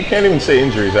 you can't even say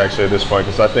injuries actually at this point,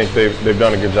 because I think they've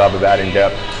done a good job of adding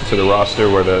depth to the roster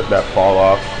where that fall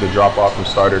off, the drop off from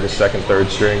starter to second, third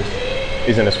string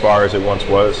isn't as far as it once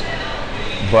was.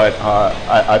 But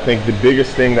I think the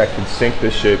biggest thing that could sink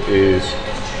this ship is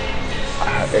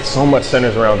so much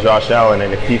centers around Josh Allen,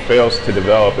 and if he fails to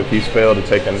develop, if he's failed to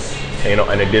take an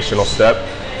additional step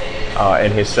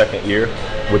in his second year,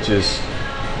 which is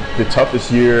the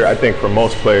toughest year, I think, for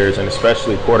most players, and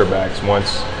especially quarterbacks.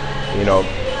 Once,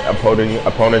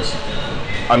 opponents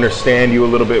understand you a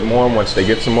little bit more, once they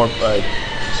get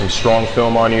some strong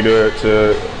film on you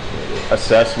to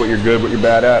assess what you're good, what you're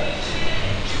bad at.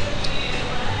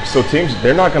 So teams,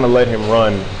 they're not going to let him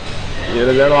run.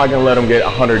 They're not going to let him get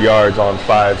 100 yards on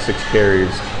 5-6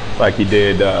 carries like he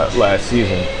did last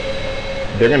season.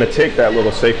 They're going to take that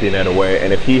little safety net away,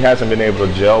 and if he hasn't been able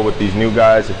to gel with these new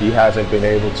guys, if he hasn't been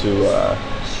able to,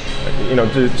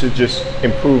 to just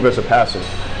improve as a passer.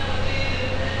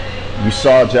 You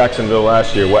saw Jacksonville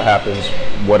last year, what happens,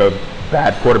 what a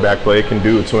bad quarterback play can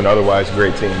do to an otherwise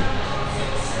great team.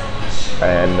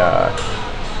 And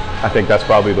I think that's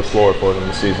probably the floor for them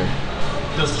this season.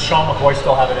 Does Sean McCoy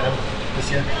still have it in him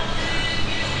this year?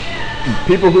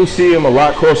 People who see him a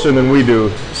lot closer than we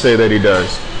do say that he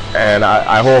does. And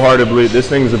I wholeheartedly, this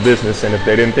thing is a business, and if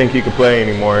they didn't think he could play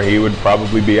anymore, he would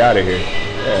probably be out of here.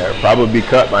 Probably be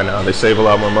cut by now. They save a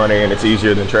lot more money, and it's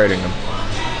easier than trading him.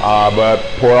 But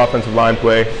poor offensive line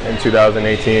play in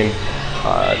 2018,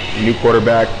 new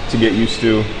quarterback to get used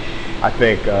to. I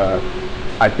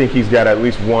think he's got at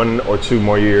least 1 or 2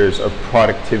 more years of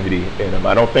productivity in him.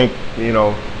 I don't think,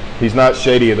 he's not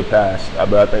shady of the past,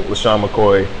 but I think LeSean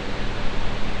McCoy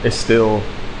is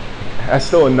has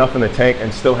still enough in the tank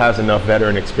and still has enough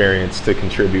veteran experience to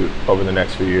contribute over the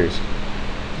next few years.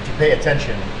 If you pay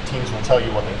attention, teams will tell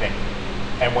you what they think.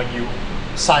 And when you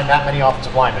sign that many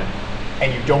offensive linemen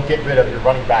and you don't get rid of your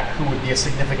running back, who would be a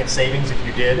significant savings if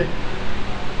you did,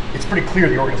 it's pretty clear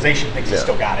the organization thinks he's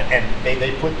still got it. And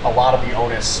they put a lot of the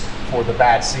onus for the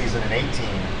bad season in 18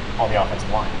 on the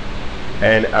offensive line.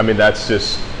 And I mean, that's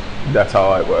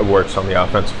how it works on the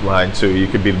offensive line too. You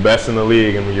could be the best in the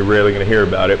league and you're rarely going to hear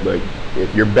about it, but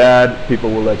if you're bad, people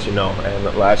will let you know. And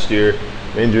last year,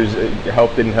 injuries,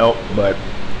 didn't help, but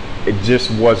it just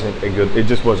wasn't a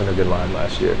good line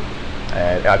last year.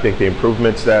 And I think the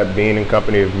improvements that Beane and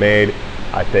company have made,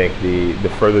 I think the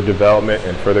further development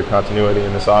and further continuity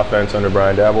in this offense under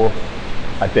Brian Daboll,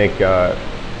 I think that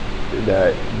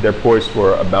they're poised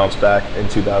for a bounce back in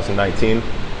 2019.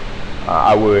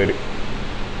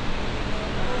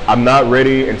 I'm not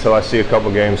ready until I see a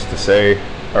couple games to say,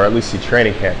 or at least see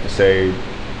training camp to say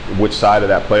which side of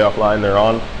that playoff line they're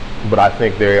on. But I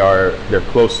think they're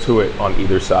close to it on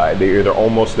either side. They're either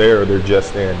almost there or they're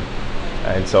just in.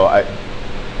 And so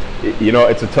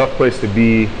it's a tough place to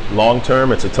be long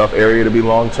term. It's a tough area to be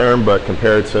long term. But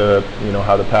compared to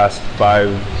how the past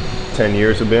 5-10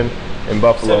 years have been in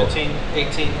Buffalo, 17,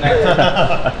 18, 19.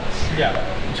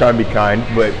 Yeah. Trying to be kind,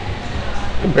 but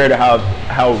compared to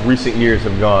how recent years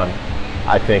have gone,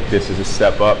 I think this is a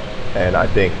step up, and I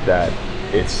think that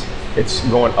it's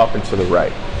going up and to the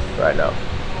right now.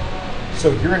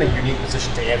 So you're in a unique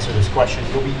position to answer this question.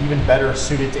 You'll be even better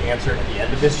suited to answer it at the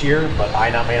end of this year, but I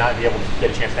may not be able to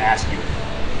get a chance to ask you.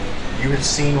 You have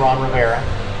seen Ron Rivera,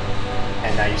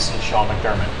 and now you've seen Sean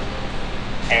McDermott.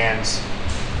 And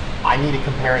I need to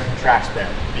compare and contrast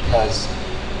them because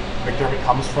McDermott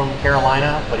comes from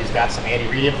Carolina, but he's got some Andy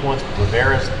Reid influence.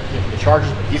 Rivera's from the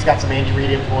Chargers, but he's got some Andy Reid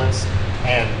influence.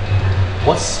 And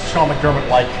What's Sean McDermott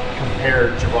like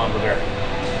compared to Ron Rivera?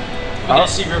 We gonna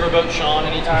see Riverboat Sean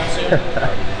anytime soon?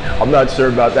 I'm not sure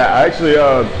about that. I actually,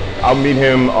 I'll meet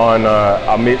him on.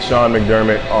 I'll meet Sean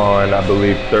McDermott on, I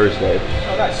believe, Thursday.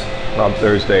 Oh, nice. On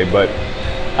Thursday, but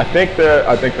I think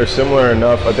they're similar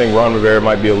enough. I think Ron Rivera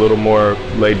might be a little more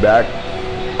laid back,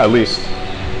 at least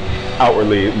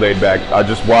outwardly laid back. I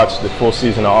just watched the full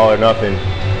season of All or Nothing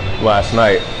last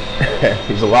night.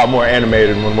 He's a lot more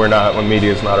animated when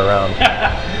media's not around.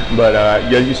 But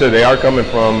yeah, you said they are coming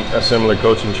from a similar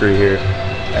coaching tree here,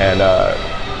 and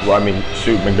well, I mean,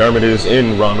 shoot, McDermott is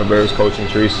in Ron Rivera's coaching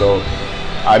tree, so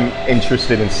I'm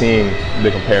interested in seeing the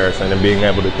comparison and being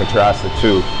able to contrast the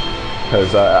two,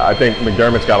 because I think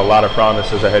McDermott's got a lot of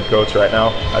promise as a head coach right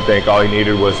now. I think all he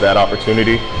needed was that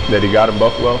opportunity that he got in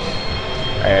Buffalo,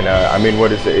 and I mean,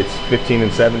 what is it? It's 15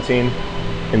 and 17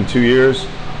 in 2 years.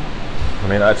 I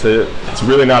mean, it's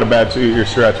really not a bad 2-year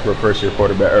stretch for a first-year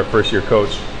quarterback or first-year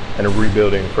coach and a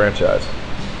rebuilding franchise.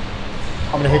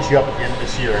 I'm going to hit you up at the end of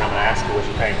this year, and I'm going to ask you what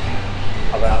you think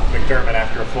about McDermott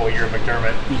after a full year of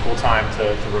McDermott, equal time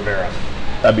to Rivera.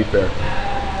 That'd be fair.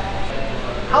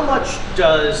 How much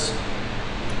does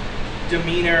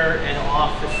demeanor and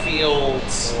off-the-field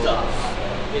stuff,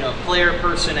 player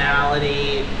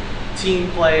personality,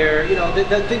 team player,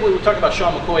 that thing we were talking about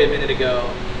Sean McCoy a minute ago,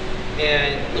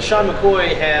 and LeSean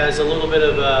McCoy has a little bit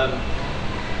of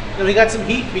he got some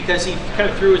heat because he kind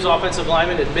of threw his offensive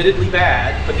lineman, admittedly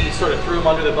bad, but he sort of threw him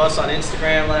under the bus on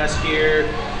Instagram last year.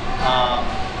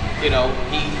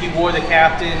 He wore the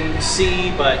captain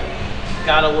C, but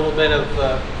got a little bit of,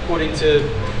 according to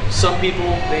some people,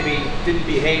 maybe didn't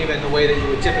behave in the way that you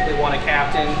would typically want a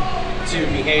captain to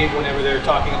behave whenever they're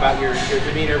talking about your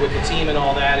demeanor with the team and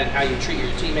all that and how you treat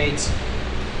your teammates.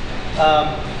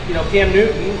 Cam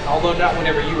Newton, although not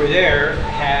whenever you were there,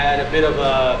 had a bit of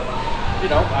a,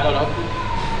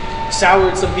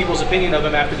 soured some people's opinion of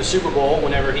him after the Super Bowl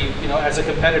whenever he, as a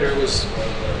competitor was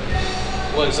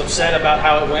upset about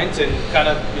how it went and kind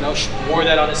of, wore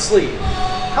that on his sleeve.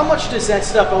 How much does that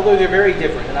stuff, although they're very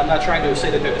different, and I'm not trying to say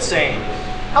that they're the same,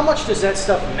 how much does that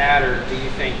stuff matter, do you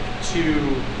think, to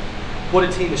what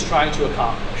a team is trying to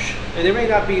accomplish? And there may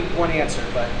not be one answer,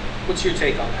 but what's your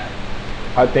take on that?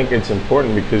 I think it's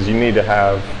important because you need to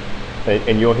have,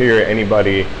 and you'll hear any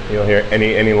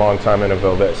long-time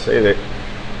NFL vet say that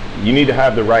you need to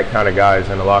have the right kind of guys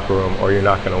in the locker room or you're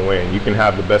not going to win. You can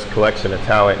have the best collection of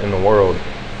talent in the world,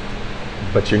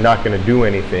 but you're not going to do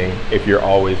anything if you're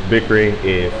always bickering,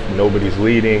 if nobody's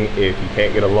leading, if you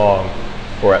can't get along,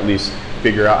 or at least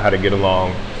figure out how to get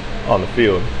along on the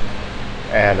field.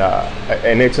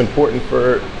 And it's important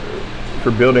for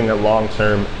building a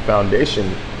long-term foundation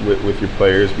with your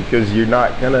players, because you're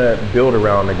not going to build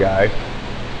around a guy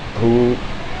who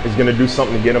is going to do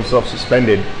something to get himself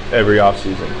suspended every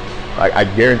offseason. I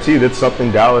guarantee that's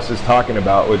something Dallas is talking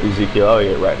about with Ezekiel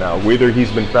Elliott right now. Whether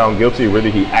he's been found guilty or whether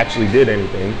he actually did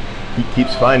anything, he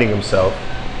keeps finding himself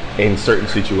in certain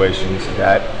situations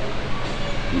that,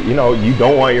 you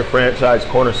don't want your franchise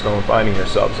cornerstone finding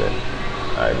yourselves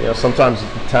in. Sometimes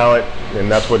talent, and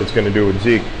that's what it's going to do with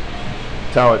Zeke,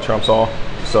 talent trumps all.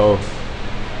 So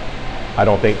I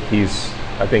think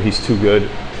he's too good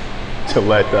to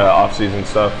let the offseason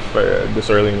stuff this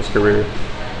early in his career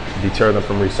deter them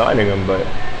from re-signing him. But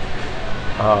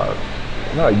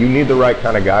no, you need the right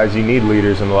kind of guys. You need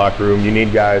leaders in the locker room. You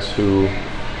need guys who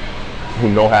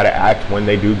know how to act when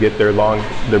they do get their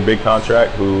big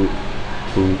contract, who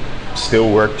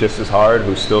still work just as hard,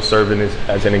 who still serve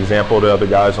as an example to other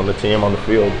guys on the team, on the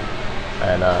field.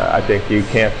 And I think you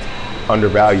can't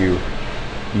undervalue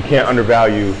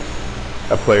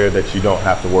a player that you don't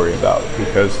have to worry about,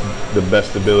 because the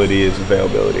best ability is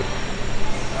availability.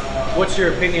 What's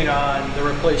your opinion on the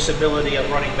replaceability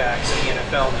of running backs in the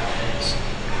NFL nowadays?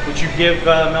 Would you give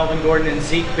Melvin Gordon and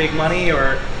Zeke big money,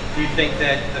 or do you think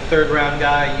that the third-round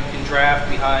guy you can draft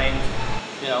behind,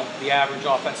 the average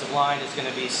offensive line is going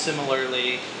to be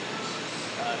similarly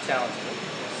talented?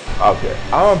 Okay.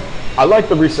 I like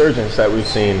the resurgence that we've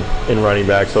seen in running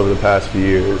backs over the past few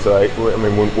years.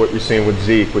 What you're seeing with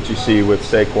Zeke, what you see with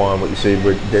Saquon, what you see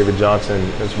with David Johnson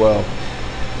as well,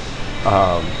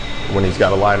 when he's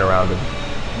got a line around him.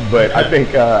 But I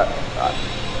think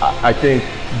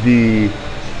the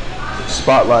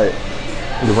spotlight,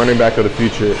 the running back of the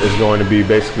future, is going to be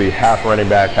basically half running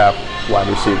back, half wide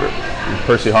receiver.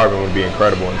 Percy Harvin would be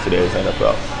incredible in today's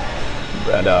NFL.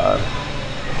 But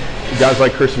guys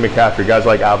like Christian McCaffrey, guys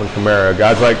like Alvin Kamara,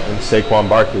 guys like Saquon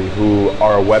Barkley, who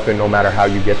are a weapon no matter how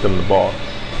you get them the ball.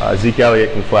 Zeke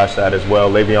Elliott can flash that as well.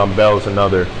 Le'Veon Bell is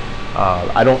another.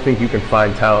 I don't think you can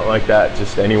find talent like that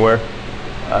just anywhere.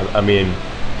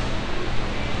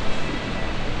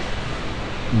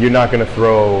 you're not going to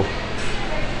throw.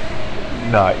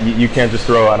 No, you can't just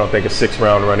throw. I don't think a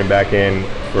 6th-round running back in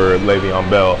for Le'Veon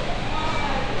Bell.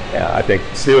 Yeah, I think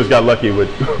Steelers got lucky with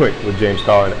James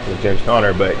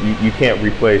Conner, but you can't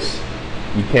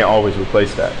always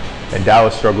replace that. And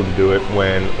Dallas struggled to do it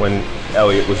when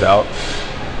Elliott was out.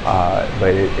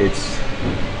 But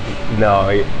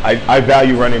I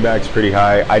value running backs pretty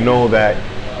high. I know that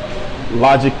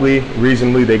logically,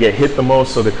 reasonably, they get hit the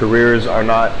most, so the careers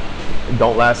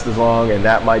don't last as long, and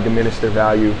that might diminish their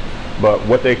value. But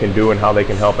what they can do and how they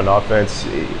can help an offense,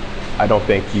 I don't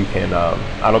think you can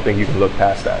look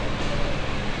past that.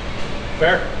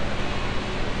 Fair.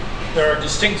 There are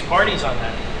distinct parties on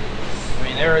that. I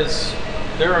mean,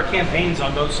 there are campaigns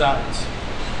on both sides.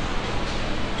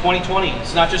 2020,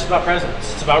 it's not just about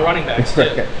presidents, it's about running backs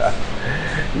too.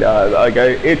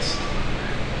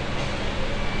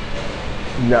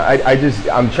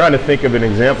 I'm trying to think of an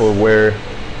example where,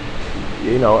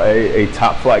 a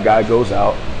top flight guy goes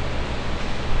out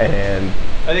and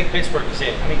I think Pittsburgh is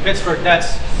it. I mean, Pittsburgh,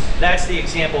 that's the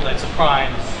example that's a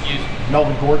prime use.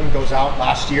 Melvin Gordon goes out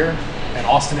last year, and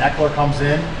Austin Eckler comes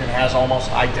in and has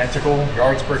almost identical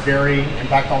yards per carry,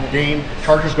 impact on the game.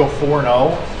 Chargers go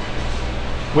 4-0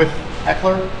 with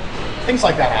Eckler. Things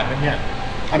like that happen, yeah.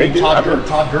 I mean,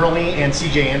 Todd Gurley and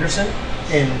C.J. Anderson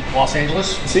in Los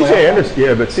Angeles. C.J. Anderson,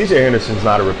 yeah, but C.J. Anderson's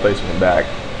not a replacement back.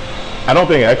 I don't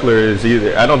think Eckler is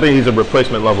either. I don't think he's a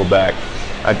replacement level back.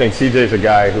 I think CJ's a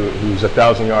guy who's a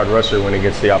 1,000-yard rusher when he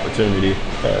gets the opportunity.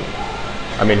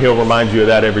 I mean, he'll remind you of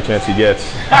that every chance he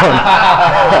gets.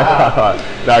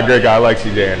 Not a great guy. I like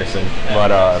CJ Anderson. But,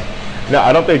 no,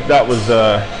 I don't think that was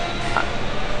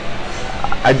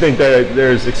I think that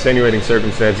there's extenuating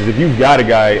circumstances. If you've got a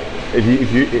guy, if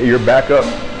your backup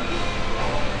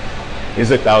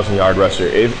is a 1,000-yard rusher,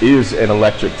 is an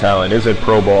electric talent, is a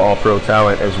Pro Bowl, All-Pro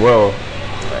talent as well,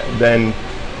 then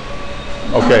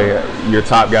okay, your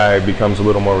top guy becomes a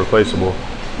little more replaceable.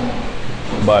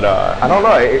 But I don't know.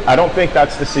 I don't think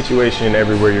that's the situation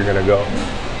everywhere you're going to go.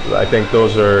 I think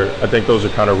those are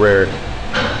kind of rare.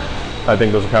 I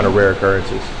think those are kind of rare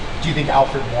occurrences. Do you think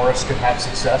Alfred Morris could have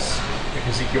success if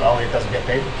Ezekiel Elliott doesn't get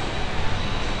paid?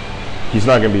 He's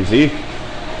not going to be Zeke.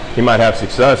 He might have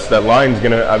success. That line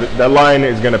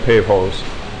is gonna pave holes.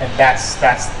 And that's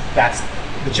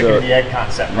the chicken and the egg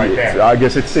concept right there. I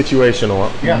guess it's situational,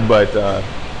 yeah. But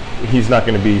he's not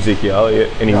going to be Ezekiel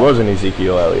Elliott, and he wasn't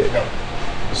Ezekiel Elliott. No.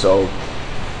 So,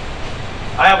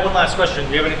 I have one last question.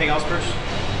 Do you have anything else, Bruce?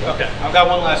 Okay, I've got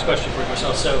one last question for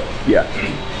yourself. So, yeah,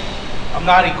 I'm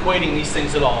not equating these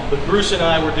things at all, but Bruce and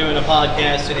I were doing a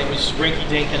podcast, and it was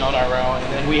rinky-dinking on our own,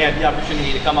 and then we had the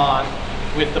opportunity to come on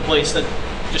with the place that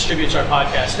distributes our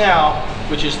podcast now,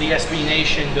 which is the SB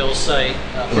Nation Bills site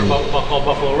called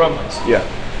Buffalo Rumblings. Yeah.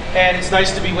 And it's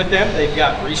nice to be with them. They've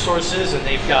got resources and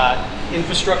they've got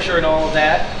infrastructure and all of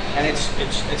that, and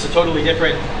it's a totally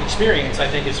different experience, I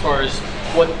think, as far as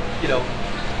what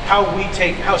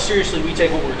how seriously we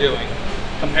take what we're doing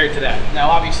compared to that. Now,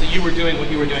 obviously, you were doing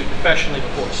what you were doing professionally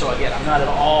before, so again, I'm not at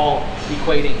all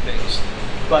equating things.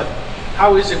 But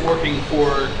how is it working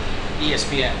for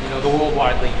ESPN? The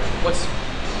worldwide leader.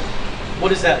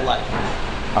 What is that like?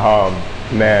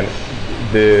 Man,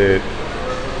 the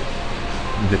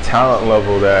talent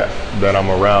level that I'm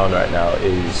around right now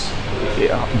is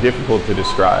difficult to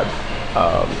describe.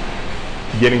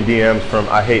 Getting DMs from,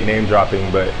 I hate name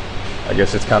dropping, but I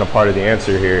guess it's kind of part of the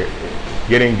answer here.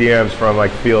 Getting DMs from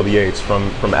like Field Yates,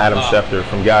 from Adam Schefter,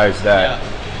 from guys that,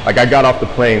 like I got off the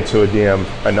plane to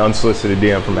an unsolicited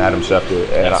DM from Adam Schefter,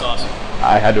 and that's awesome.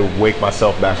 I had to wake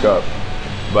myself back up.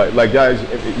 But like guys,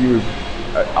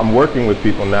 I'm working with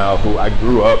people now who I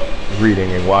grew up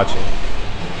reading and watching,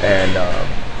 and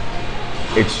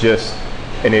it's just,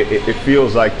 and it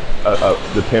feels like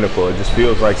the pinnacle. It just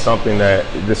feels like something that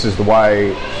this is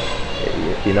why,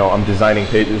 I'm designing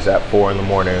pages at 4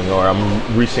 a.m, or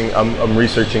I'm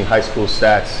researching high school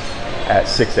stats at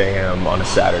 6 a.m. on a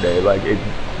Saturday. Like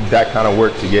that kind of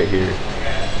work to get here,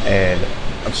 and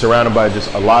I'm surrounded by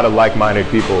just a lot of like-minded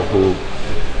people who,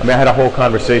 I had a whole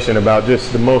conversation about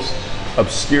just the most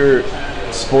obscure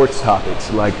sports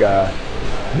topics, like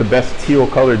the best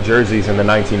teal-colored jerseys in the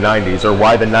 1990s, or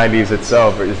why the 90s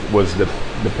itself was the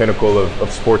pinnacle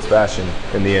of sports fashion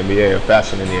in the NBA, of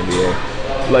fashion in the NBA.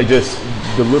 Like just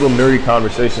the little nerdy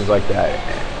conversations like that.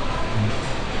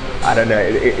 I don't know.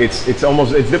 It's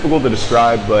difficult to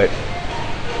describe, but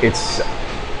it's,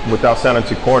 without sounding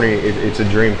too corny, it's a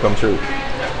dream come true.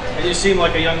 And you seem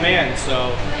like a young man,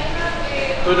 so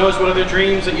who knows what other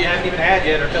dreams that you haven't even had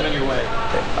yet are coming your way.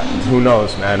 Who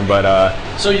knows, man? But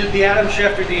so the Adam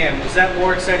Schefter DM, is that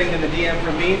more exciting than the DM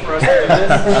from me for us to do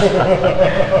this?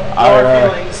 Our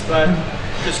feelings, but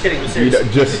just kidding.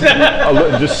 Just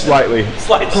slightly.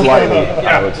 Slightly,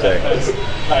 I would say.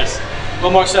 Nice.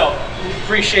 Well, Marcel,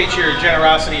 appreciate your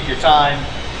generosity of your time,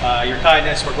 your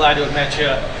kindness. We're glad to have met you,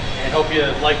 and hope you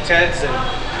like Ted's. And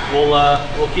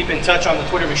we'll keep in touch on the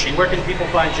Twitter machine. Where can people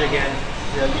find you again?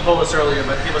 You told us earlier,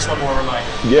 but give us one more reminder.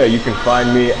 Yeah, you can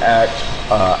find me at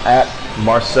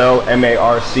Marcel,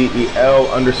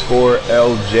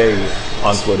 MARCEL_LJ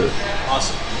on Twitter.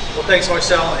 Awesome. Well, thanks,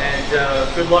 Marcel,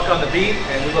 and good luck on the beat,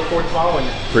 and we look forward to following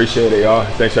you. Appreciate it, y'all.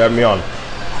 Thanks for having me on.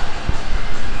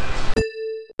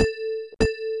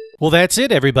 Well, that's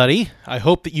it, everybody. I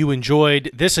hope that you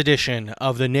enjoyed this edition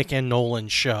of the Nick and Nolan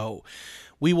Show.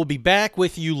 We will be back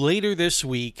with you later this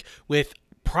week with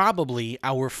probably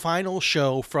our final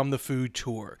show from the food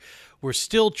tour. We're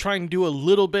still trying to do a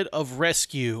little bit of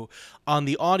rescue on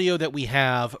the audio that we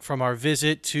have from our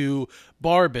visit to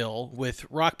Bar Bill with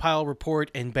Rockpile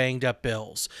Report and Banged Up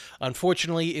Bills.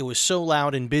 Unfortunately, it was so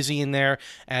loud and busy in there,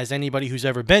 as anybody who's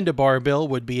ever been to Bar Bill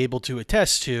would be able to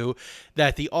attest to,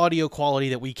 that the audio quality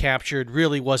that we captured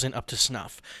really wasn't up to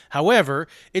snuff. However,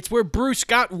 it's where Bruce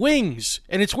got wings,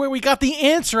 and it's where we got the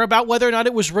answer about whether or not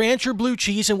it was ranch or blue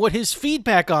cheese and what his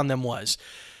feedback on them was.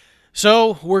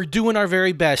 So we're doing our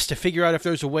very best to figure out if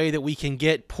there's a way that we can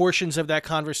get portions of that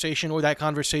conversation or that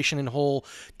conversation in whole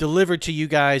delivered to you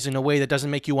guys in a way that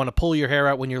doesn't make you want to pull your hair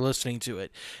out when you're listening to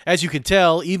it. As you can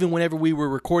tell, even whenever we were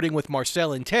recording with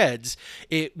Marcel and Ted's,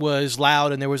 it was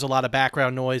loud and there was a lot of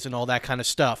background noise and all that kind of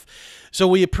stuff. So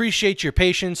we appreciate your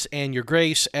patience and your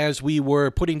grace as we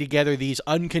were putting together these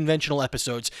unconventional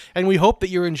episodes, and we hope that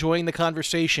you're enjoying the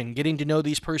conversation, getting to know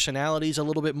these personalities a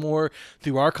little bit more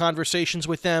through our conversations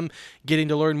with them, getting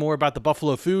to learn more about the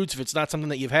Buffalo foods if it's not something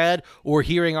that you've had, or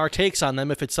hearing our takes on them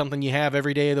if it's something you have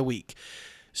every day of the week.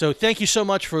 So thank you so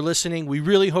much for listening. We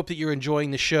really hope that you're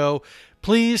enjoying the show.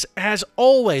 Please, as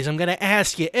always, I'm going to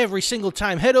ask you every single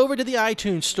time, head over to the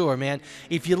iTunes store, man.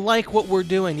 If you like what we're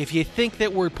doing, if you think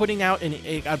that we're putting out an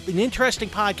interesting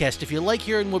podcast, if you like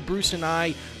hearing what Bruce and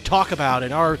I talk about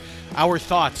and our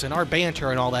thoughts and our banter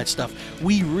and all that stuff,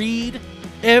 we read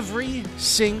every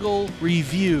single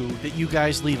review that you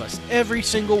guys leave us. Every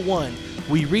single one.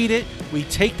 We read it, we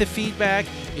take the feedback.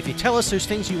 If you tell us there's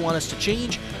things you want us to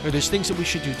change or there's things that we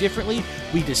should do differently,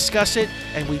 we discuss it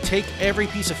and we take every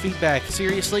piece of feedback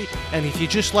seriously. And if you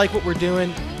just like what we're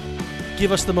doing,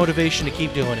 give us the motivation to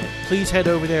keep doing it. Please head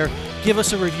over there, give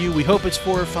us a review. We hope it's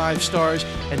 4 or 5 stars,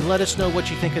 and let us know what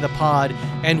you think of the pod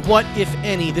and what, if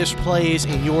any, this plays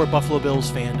in your Buffalo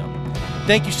Bills fandom.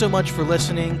 Thank you so much for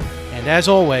listening, and as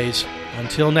always,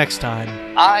 until next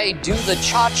time. I do the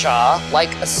cha-cha like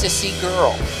a sissy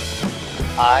girl.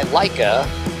 I like-a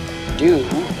do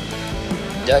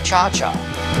the cha-cha.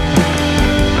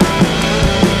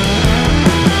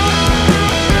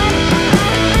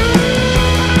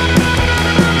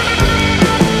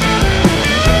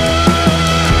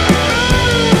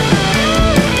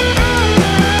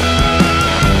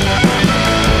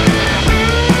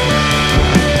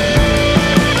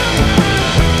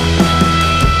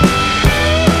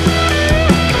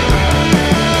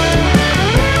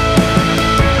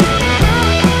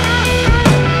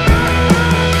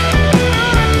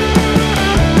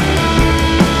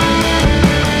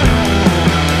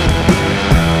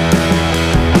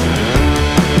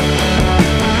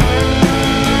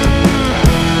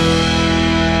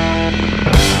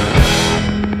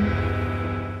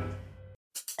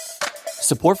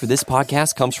 Support for this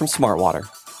podcast comes from Smartwater.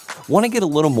 Want to get a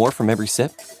little more from every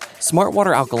sip?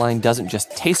 Smartwater Alkaline doesn't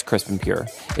just taste crisp and pure.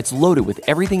 It's loaded with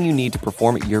everything you need to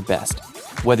perform at your best,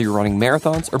 whether you're running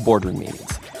marathons or boardroom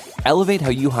meetings. Elevate how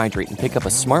you hydrate and pick up a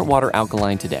Smartwater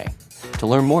Alkaline today. To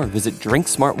learn more, visit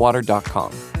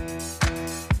drinksmartwater.com.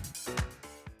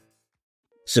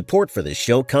 Support for this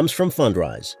show comes from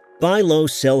Fundrise. Buy low,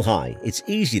 sell high. It's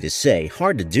easy to say,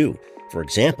 hard to do. For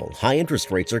example, high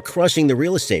interest rates are crushing the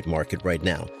real estate market right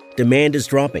now. Demand is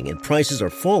dropping and prices are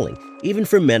falling, even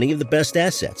for many of the best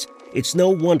assets. It's no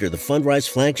wonder the Fundrise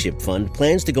Flagship Fund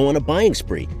plans to go on a buying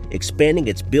spree, expanding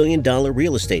its billion-dollar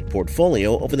real estate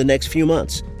portfolio over the next few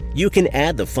months. You can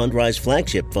add the Fundrise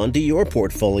Flagship Fund to your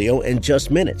portfolio in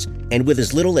just minutes, and with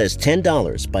as little as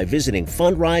 $10 by visiting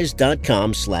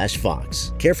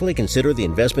fundrise.com/Fox. Carefully consider the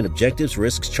investment objectives,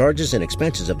 risks, charges, and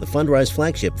expenses of the Fundrise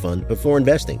Flagship Fund before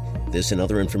investing. This and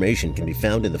other information can be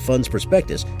found in the fund's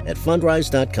prospectus at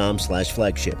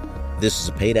fundrise.com/flagship. This is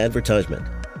a paid advertisement.